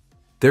choices,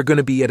 they're going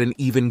to be at an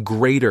even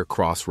greater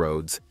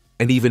crossroads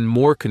and even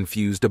more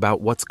confused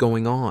about what's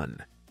going on.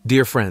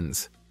 Dear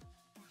friends,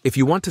 if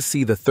you want to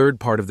see the third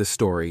part of the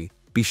story,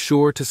 be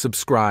sure to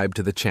subscribe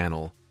to the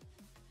channel.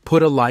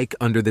 Put a like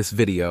under this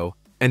video,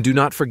 and do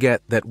not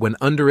forget that when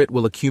under it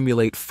will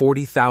accumulate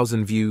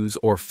 40,000 views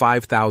or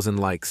 5,000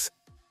 likes,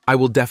 I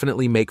will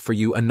definitely make for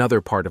you another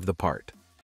part of the part.